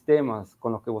sistemas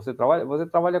com os que você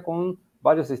trabalha com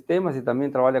vários sistemas e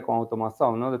também trabalha com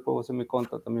automação, não? Depois você me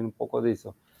conta também um pouco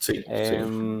disso. Sim,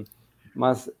 sim.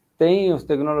 Mas tem os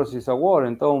Technology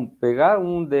Awards, então pegar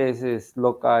um desses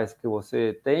locais que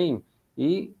você tem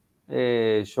e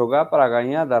jogar para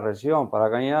ganhar da região, para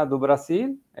ganhar do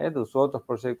Brasil, dos outros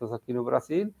projetos aqui no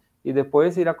Brasil, e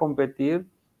depois ir a competir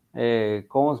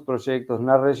com os projetos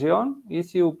na região, e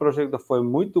se o projeto foi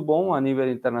muito bom a nível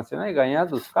internacional, ganhar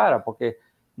dos caras, porque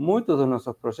muitos dos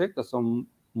nossos projetos são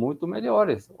muito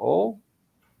melhores ou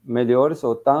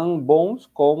tão bons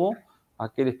como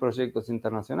aqueles projetos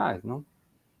internacionais, não?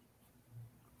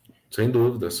 Sem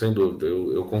dúvida, sem dúvida.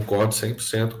 Eu concordo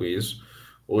 100% com isso.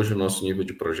 Hoje o nosso nível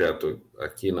de projeto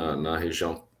aqui na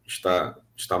região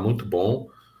está muito bom.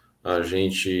 A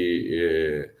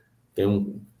gente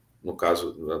tem no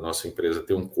caso da nossa empresa,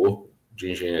 tem um corpo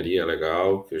de engenharia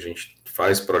legal, que a gente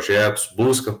faz projetos,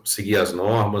 busca seguir as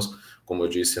normas, como eu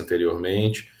disse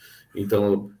anteriormente.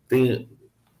 Então,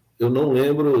 eu não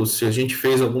lembro se a gente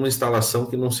fez alguma instalação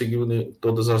que não seguiu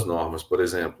todas as normas, por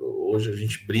exemplo. Hoje a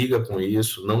gente briga com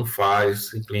isso, não faz,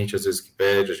 tem cliente às vezes que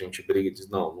pede, a gente briga e diz,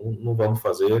 não vamos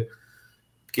fazer,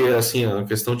 porque assim, é uma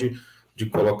questão de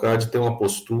colocar, de ter uma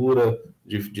postura,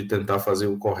 de tentar fazer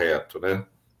o correto, né?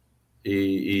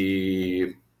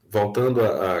 E voltando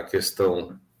à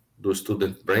questão do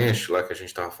Student Branch, lá que a gente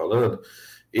estava falando,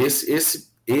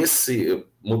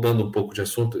 mudando um pouco de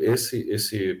assunto,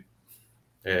 esse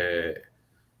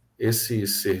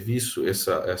serviço,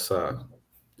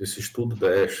 esse estudo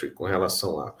da Esri com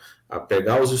relação a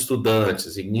pegar os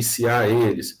estudantes, iniciar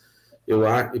eles,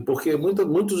 porque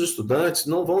muitos estudantes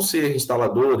não vão ser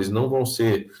instaladores, não vão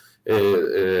ser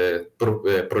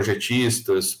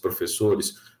projetistas,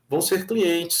 professores, vão ser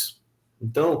clientes.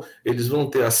 Então, eles vão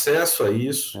ter acesso a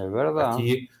isso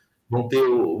aqui,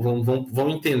 vão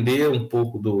entender um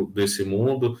pouco desse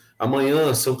mundo.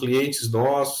 Amanhã são clientes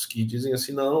nossos que dizem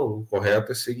assim, não, o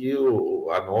correto é seguir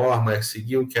a norma, é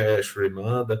seguir o que a Esri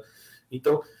manda.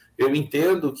 Então, eu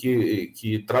entendo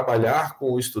que trabalhar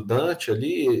com o estudante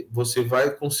ali, você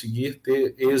vai conseguir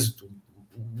ter êxito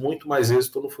muito mais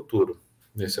êxito no futuro,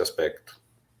 nesse aspecto.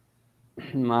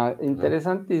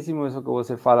 Interessantíssimo isso que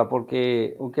você fala,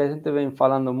 porque o que a gente vem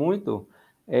falando muito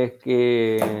é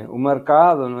que o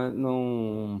mercado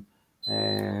não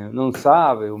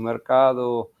sabe, o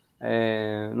mercado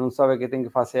não sabe que tem que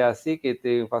fazer assim, que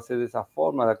tem que fazer dessa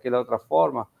forma, daquela outra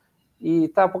forma. E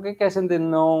tá, por que a gente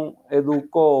não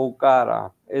educou o cara?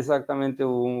 Exatamente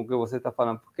o que você está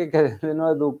falando. Por que a gente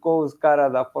não educou os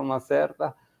caras da forma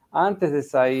certa antes de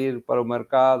sair para o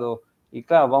mercado? E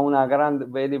claro,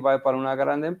 ele vai para uma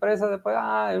grande empresa, depois,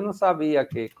 eu não sabia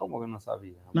que... Como que não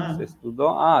sabia? Você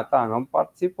estudou? Tá, não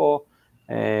participou.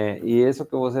 E isso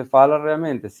que você fala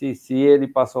realmente, se ele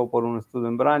passou por um estudo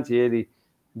em branch, ele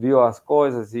viu as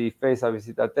coisas e fez a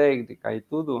visita técnica e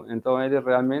tudo, então ele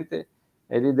realmente...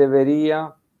 ele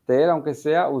deveria ter, aunque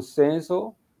seja, o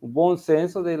bom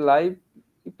senso de ir lá e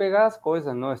pegar as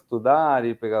coisas, não estudar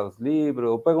e pegar os livros,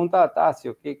 ou perguntar a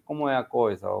Tássio como é a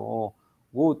coisa, ou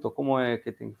Guto, como é que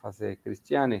tem que fazer,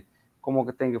 Cristiane, como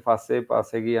que tem que fazer para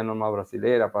seguir a norma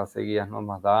brasileira, para seguir as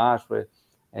normas da ASHRAE,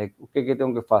 o que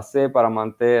tem que fazer para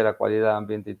manter a qualidade do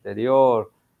ambiente interior,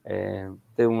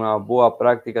 ter uma boa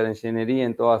prática de engenharia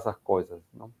em todas essas coisas,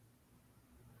 não?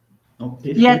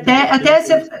 E até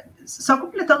só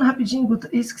completando rapidinho, Guto,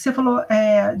 isso que você falou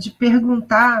de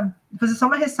perguntar, fazer só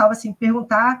uma ressalva, assim,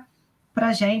 perguntar para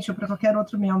a gente ou para qualquer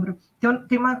outro membro.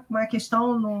 Tem uma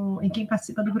questão em quem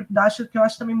participa do grupo da ASHRAE que eu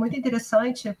acho também muito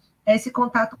interessante, é esse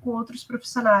contato com outros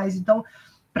profissionais. Então,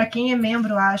 para quem é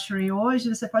membro ASHRAE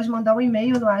hoje, você pode mandar um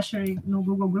e-mail no ASHRAE, no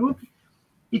Google Group,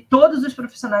 e todos os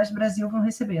profissionais do Brasil vão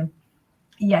receber.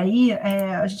 E aí,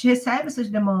 a gente recebe essas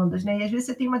demandas, né? E às vezes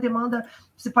você tem uma demanda,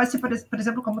 você pode ser, por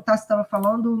exemplo, como o Tassi estava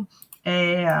falando,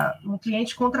 um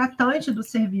cliente contratante do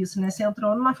serviço, né? Você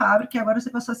entrou numa fábrica e agora você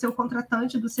passou a ser o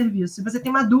contratante do serviço. Se você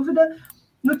tem uma dúvida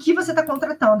no que você está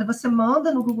contratando, você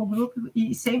manda no Google Group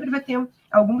e sempre vai ter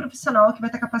algum profissional que vai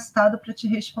estar capacitado para te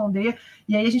responder,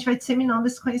 e aí a gente vai disseminando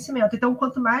esse conhecimento. Então,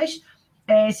 quanto mais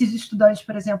esses estudantes,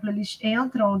 por exemplo, eles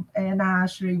entram na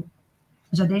ASHRAE,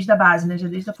 já desde a base, né? Já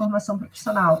desde a formação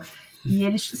profissional, e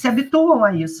eles se habituam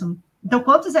a isso. Então,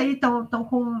 quantos aí estão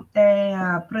com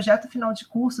projeto final de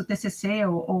curso, TCC,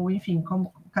 ou enfim,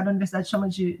 como cada universidade chama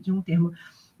de um termo,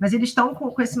 mas eles estão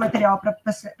com esse material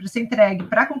para ser entregue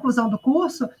para a conclusão do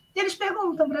curso, e eles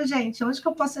perguntam para a gente, onde que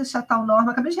eu posso achar tal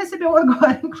norma? Acabei de receber um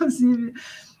agora, inclusive.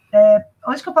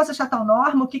 Onde que eu posso achar tal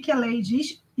norma? O que a lei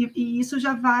diz? E isso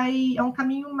já é um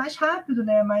caminho mais rápido,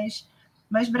 né? Mais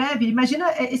breve. Imagina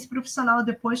esse profissional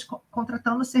depois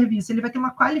contratando o serviço, ele vai ter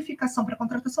uma qualificação para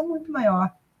contratação muito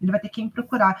maior, ele vai ter quem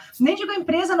procurar. Nem digo a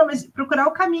empresa, não, mas procurar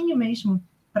o caminho mesmo,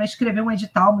 para escrever um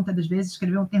edital, muitas das vezes,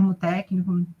 escrever um termo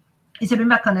técnico. Isso é bem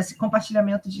bacana, esse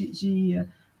compartilhamento de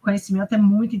conhecimento é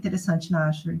muito interessante na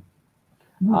ASHRAE.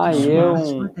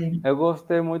 Eu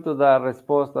gostei muito da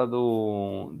resposta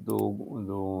do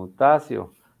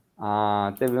Tássio.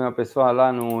 Teve uma pessoa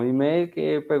lá no e-mail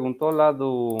que perguntou lá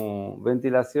do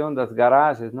ventilação das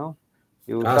garagens, não?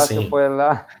 E o Tássio foi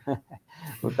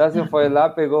lá,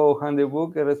 pegou o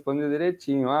handbook e respondeu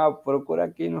direitinho. Procura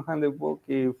aqui no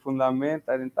handbook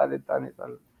fundamenta em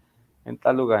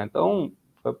tal lugar. Então,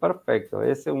 foi perfeito.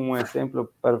 Esse é um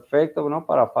exemplo perfeito, não,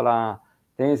 para falar,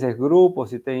 tem esses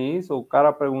grupos e tem isso, o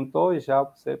cara perguntou e já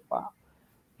você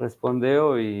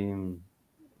respondeu e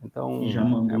então... E já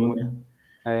mandou, né?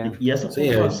 E essa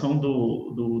pontuação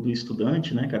do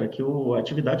estudante, né, cara, que a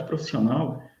atividade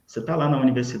profissional, você está lá na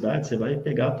universidade, você vai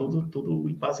pegar todo o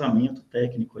embasamento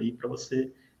técnico aí para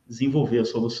você desenvolver as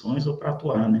soluções ou para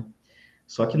atuar, né?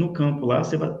 Só que no campo lá,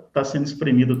 você vai estar sendo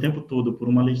espremido o tempo todo por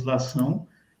uma legislação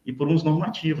e por uns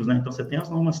normativos, né? Então, você tem as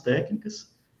normas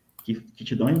técnicas que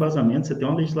te dão embasamento, você tem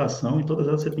uma legislação e todas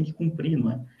elas você tem que cumprir,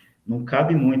 não é? Não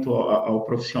cabe muito ao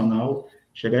profissional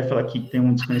chegar e falar que tem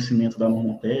um desconhecimento da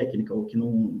norma técnica ou que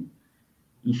não,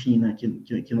 enfim, né, que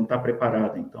não está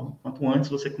preparado. Então, quanto antes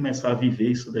você começar a viver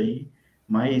isso daí,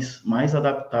 mais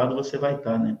adaptado você vai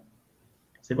estar, né?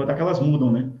 Você contar que elas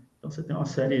mudam, né? Então, você tem uma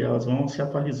série, elas vão se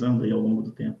atualizando aí ao longo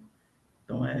do tempo.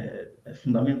 Então, é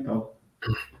fundamental.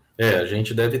 A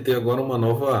gente deve ter agora uma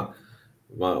nova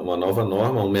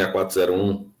norma,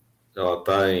 16401, ela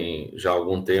está já há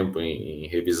algum tempo em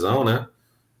revisão, né?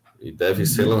 E deve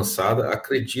ser lançada,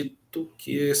 acredito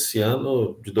que esse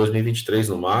ano de 2023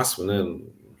 no máximo, né?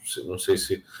 Não sei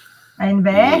se... A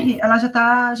NBR, ela já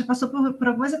passou por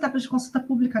algumas etapas de consulta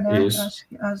pública, né? Isso, acho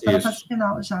que ela está na fase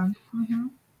final já.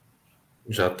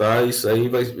 Já está, isso aí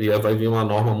vai vir uma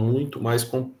norma muito mais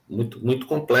muito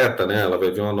completa, né? Ela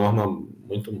vai vir uma norma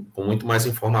com muito mais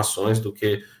informações do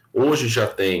que hoje já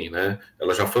tem, né?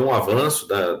 Ela já foi um avanço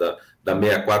da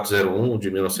 6401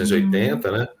 de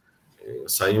 1980, né?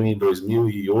 saiu em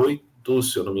 2008,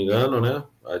 se eu não me engano, né?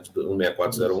 A de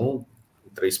 16401, em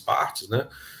 3 partes, né?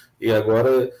 E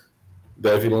agora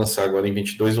deve lançar agora em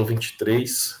 22 ou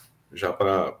 23, já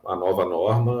para a nova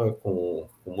norma, com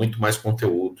muito mais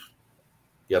conteúdo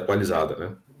e atualizada,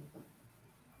 né?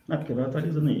 Porque vai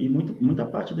atualizando. E muita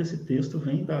parte desse texto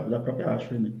vem da própria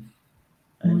Ashway, né?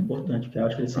 É importante, porque a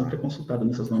Ashway sempre é consultada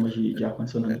nessas normas de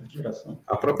ar-condicionamento de geração.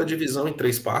 A própria divisão em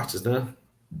 3 partes, né?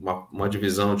 Uma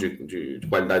divisão de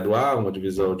qualidade do ar, uma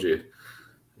divisão de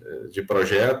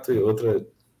projeto e outra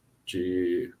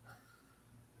de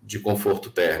conforto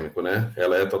térmico, né?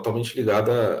 Ela é totalmente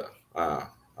ligada a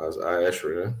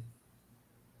Ashway, né?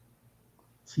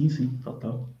 Sim,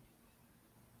 total.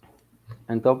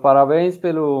 Então, parabéns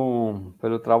pelo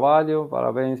trabalho,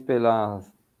 parabéns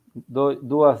pelas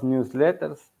 2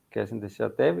 newsletters que a gente já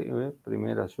teve, né?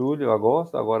 Primeira julho,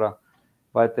 agosto, agora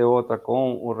vai ter outra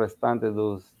com o restante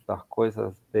das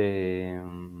coisas de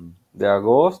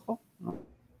agosto.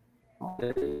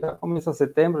 Já começa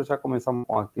setembro, já começamos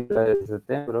com a atividade de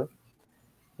setembro,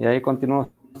 e aí continuam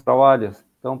os trabalhos.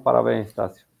 Então, parabéns,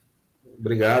 Tássio.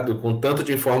 Obrigado. Com tanto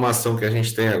de informação que a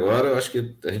gente tem agora, eu acho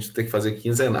que a gente tem que fazer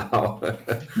quinzenal.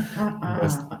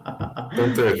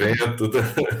 Tanto evento.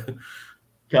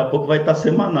 Daqui a pouco vai estar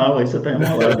semanal, aí você está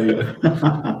enrolado aí.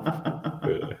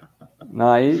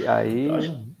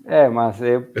 Mas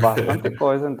é bastante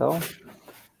coisa, então.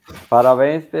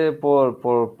 Parabéns por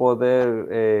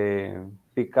poder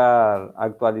ficar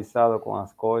atualizado com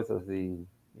as coisas e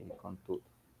com tudo.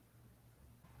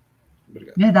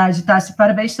 Obrigado. Verdade, Tássio.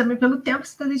 Parabéns também pelo tempo que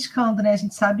você está dedicando, né? A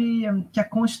gente sabe que a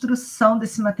construção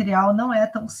desse material não é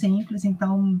tão simples,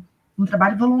 então, um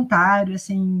trabalho voluntário,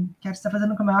 assim, que você está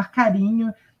fazendo com o maior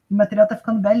carinho, e o material está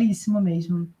ficando belíssimo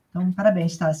mesmo. Então,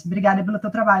 parabéns, Tássio. Obrigada pelo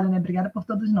teu trabalho, né? Obrigada por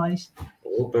todos nós.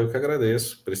 Opa, eu que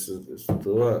agradeço.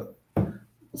 Estou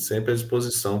sempre à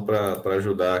disposição para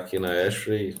ajudar aqui na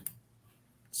Ashway,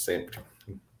 sempre.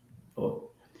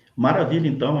 Maravilha,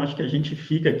 então, acho que a gente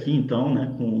fica aqui, então,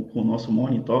 né, com o nosso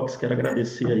Morning Talks. Quero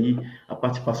agradecer aí a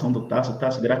participação do Tássio.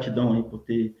 Tássio, gratidão aí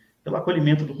pelo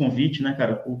acolhimento do convite, né,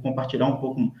 cara, por compartilhar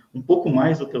um pouco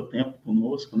mais do teu tempo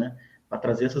conosco, né, para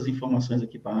trazer essas informações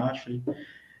aqui para a Ashway.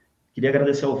 Queria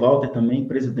agradecer ao Walter também,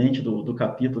 presidente do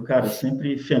capítulo, cara,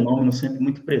 sempre fenômeno, sempre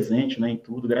muito presente, né, em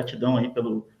tudo. Gratidão aí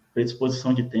pela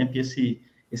disposição de tempo e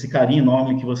esse carinho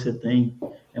enorme que você tem.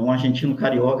 É um argentino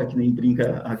carioca, que nem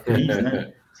brinca a Cris,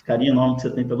 né? Esse carinho enorme que você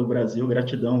tem pelo Brasil,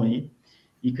 gratidão aí.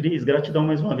 E, Cris, gratidão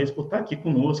mais uma vez por estar aqui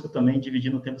conosco também,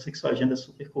 dividindo o tempo. Eu sei que sua agenda é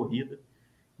super corrida.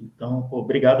 Então,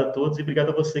 obrigado a todos e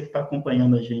obrigado a você que está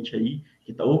acompanhando a gente aí,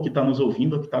 que está nos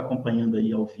ouvindo ou que está acompanhando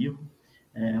aí ao vivo.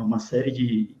 Uma série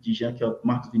de gente, que é o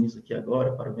Marcos Vinícius aqui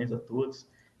agora, parabéns a todos.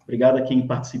 Obrigado a quem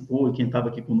participou e quem estava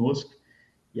aqui conosco.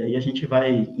 E aí a gente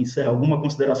vai encerrar. Alguma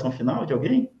consideração final de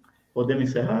alguém? Podemos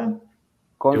encerrar?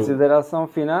 Consideração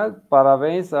final,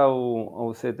 parabéns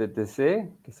ao CTTC,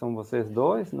 que são vocês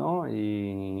dois, não?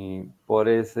 E por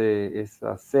essa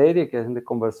série que a gente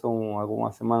conversou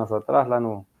algumas semanas atrás, lá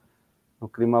no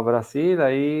Clima Brasil,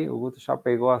 aí o Guto já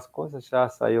pegou as coisas, já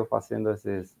saiu fazendo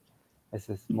esses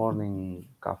morning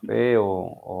café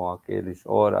ou aqueles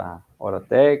hora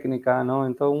técnica, não?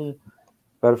 Então,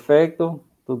 perfeito,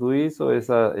 tudo isso,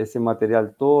 esse material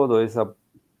todo, essa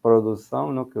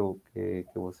produção, não, que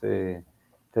você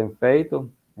tem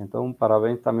feito. Então,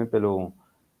 parabéns também pelo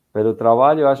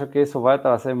trabalho. Eu acho que isso vai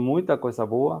trazer muita coisa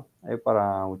boa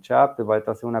para o chapter, vai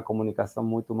trazer uma comunicação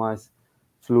muito mais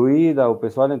fluida, o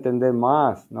pessoal entender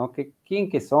mais, não? Quem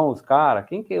que são os caras,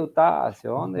 quem que é o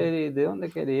Tássio, de onde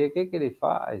que ele é, o que ele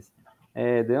faz,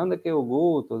 de onde que é o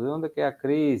Guto, de onde que é a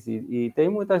Cris, e tem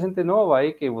muita gente nova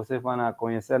aí que vocês vão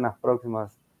conhecer nas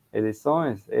próximas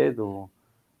edições,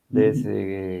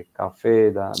 desse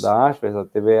café da Ashway, da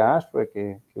TV Ashway,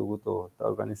 que o Guto está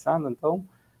organizando. Então,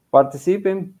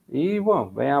 participem e, bom,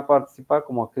 venham participar,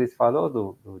 como a Cris falou,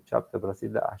 do Chapter Brasil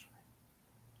da Ashway.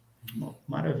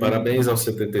 Maravilha. Parabéns ao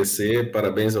CTTC,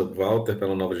 parabéns ao Walter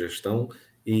pela nova gestão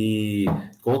e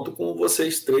conto com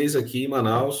vocês três aqui em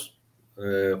Manaus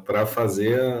para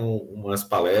fazer umas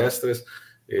palestras.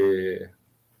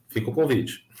 Fica o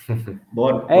convite.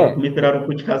 Bora comer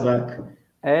pirarucu de casaca.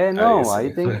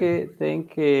 Aí tem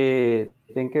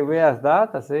que ver as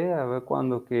datas, ver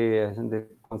quando que a gente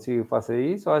consegue fazer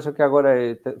isso. Acho que agora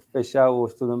é fechar o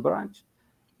Student Branch,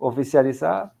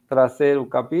 oficializar, trazer o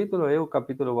capítulo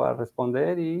vai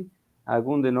responder e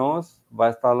algum de nós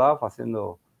vai estar lá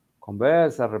fazendo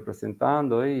conversa,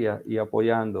 representando e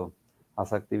apoiando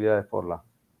as atividades por lá.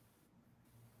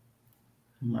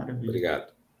 Maravilha.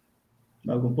 Obrigado.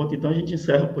 Algum ponto, então, a gente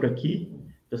encerra por aqui.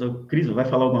 Pessoal, Cris, vai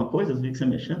falar alguma coisa? Eu vi que você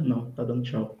mexendo? Não, tá dando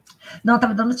tchau. Não,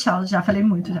 estava dando tchau, já falei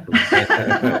muito. Já.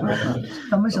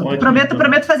 Tamo junto. Ótimo,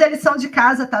 prometo fazer a lição de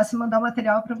casa, tá? Se mandar o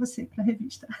material para você, para a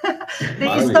revista. Tem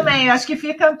Maravilha. isso também, acho que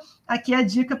fica aqui a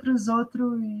dica para os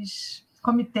outros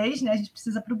comitês, né? A gente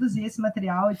precisa produzir esse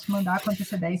material e te mandar com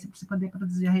antecedência para você poder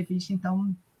produzir a revista,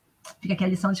 então fica aqui a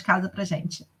lição de casa para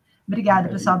gente. Obrigada,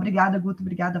 pessoal. Obrigada, Guto.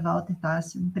 Obrigada, Walter,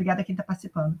 Tássio. Obrigada a quem está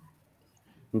participando.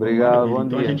 Obrigado, bom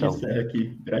então dia. A gente encerra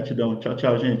aqui. Gratidão. Tchau,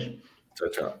 tchau, gente. Tchau,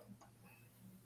 tchau.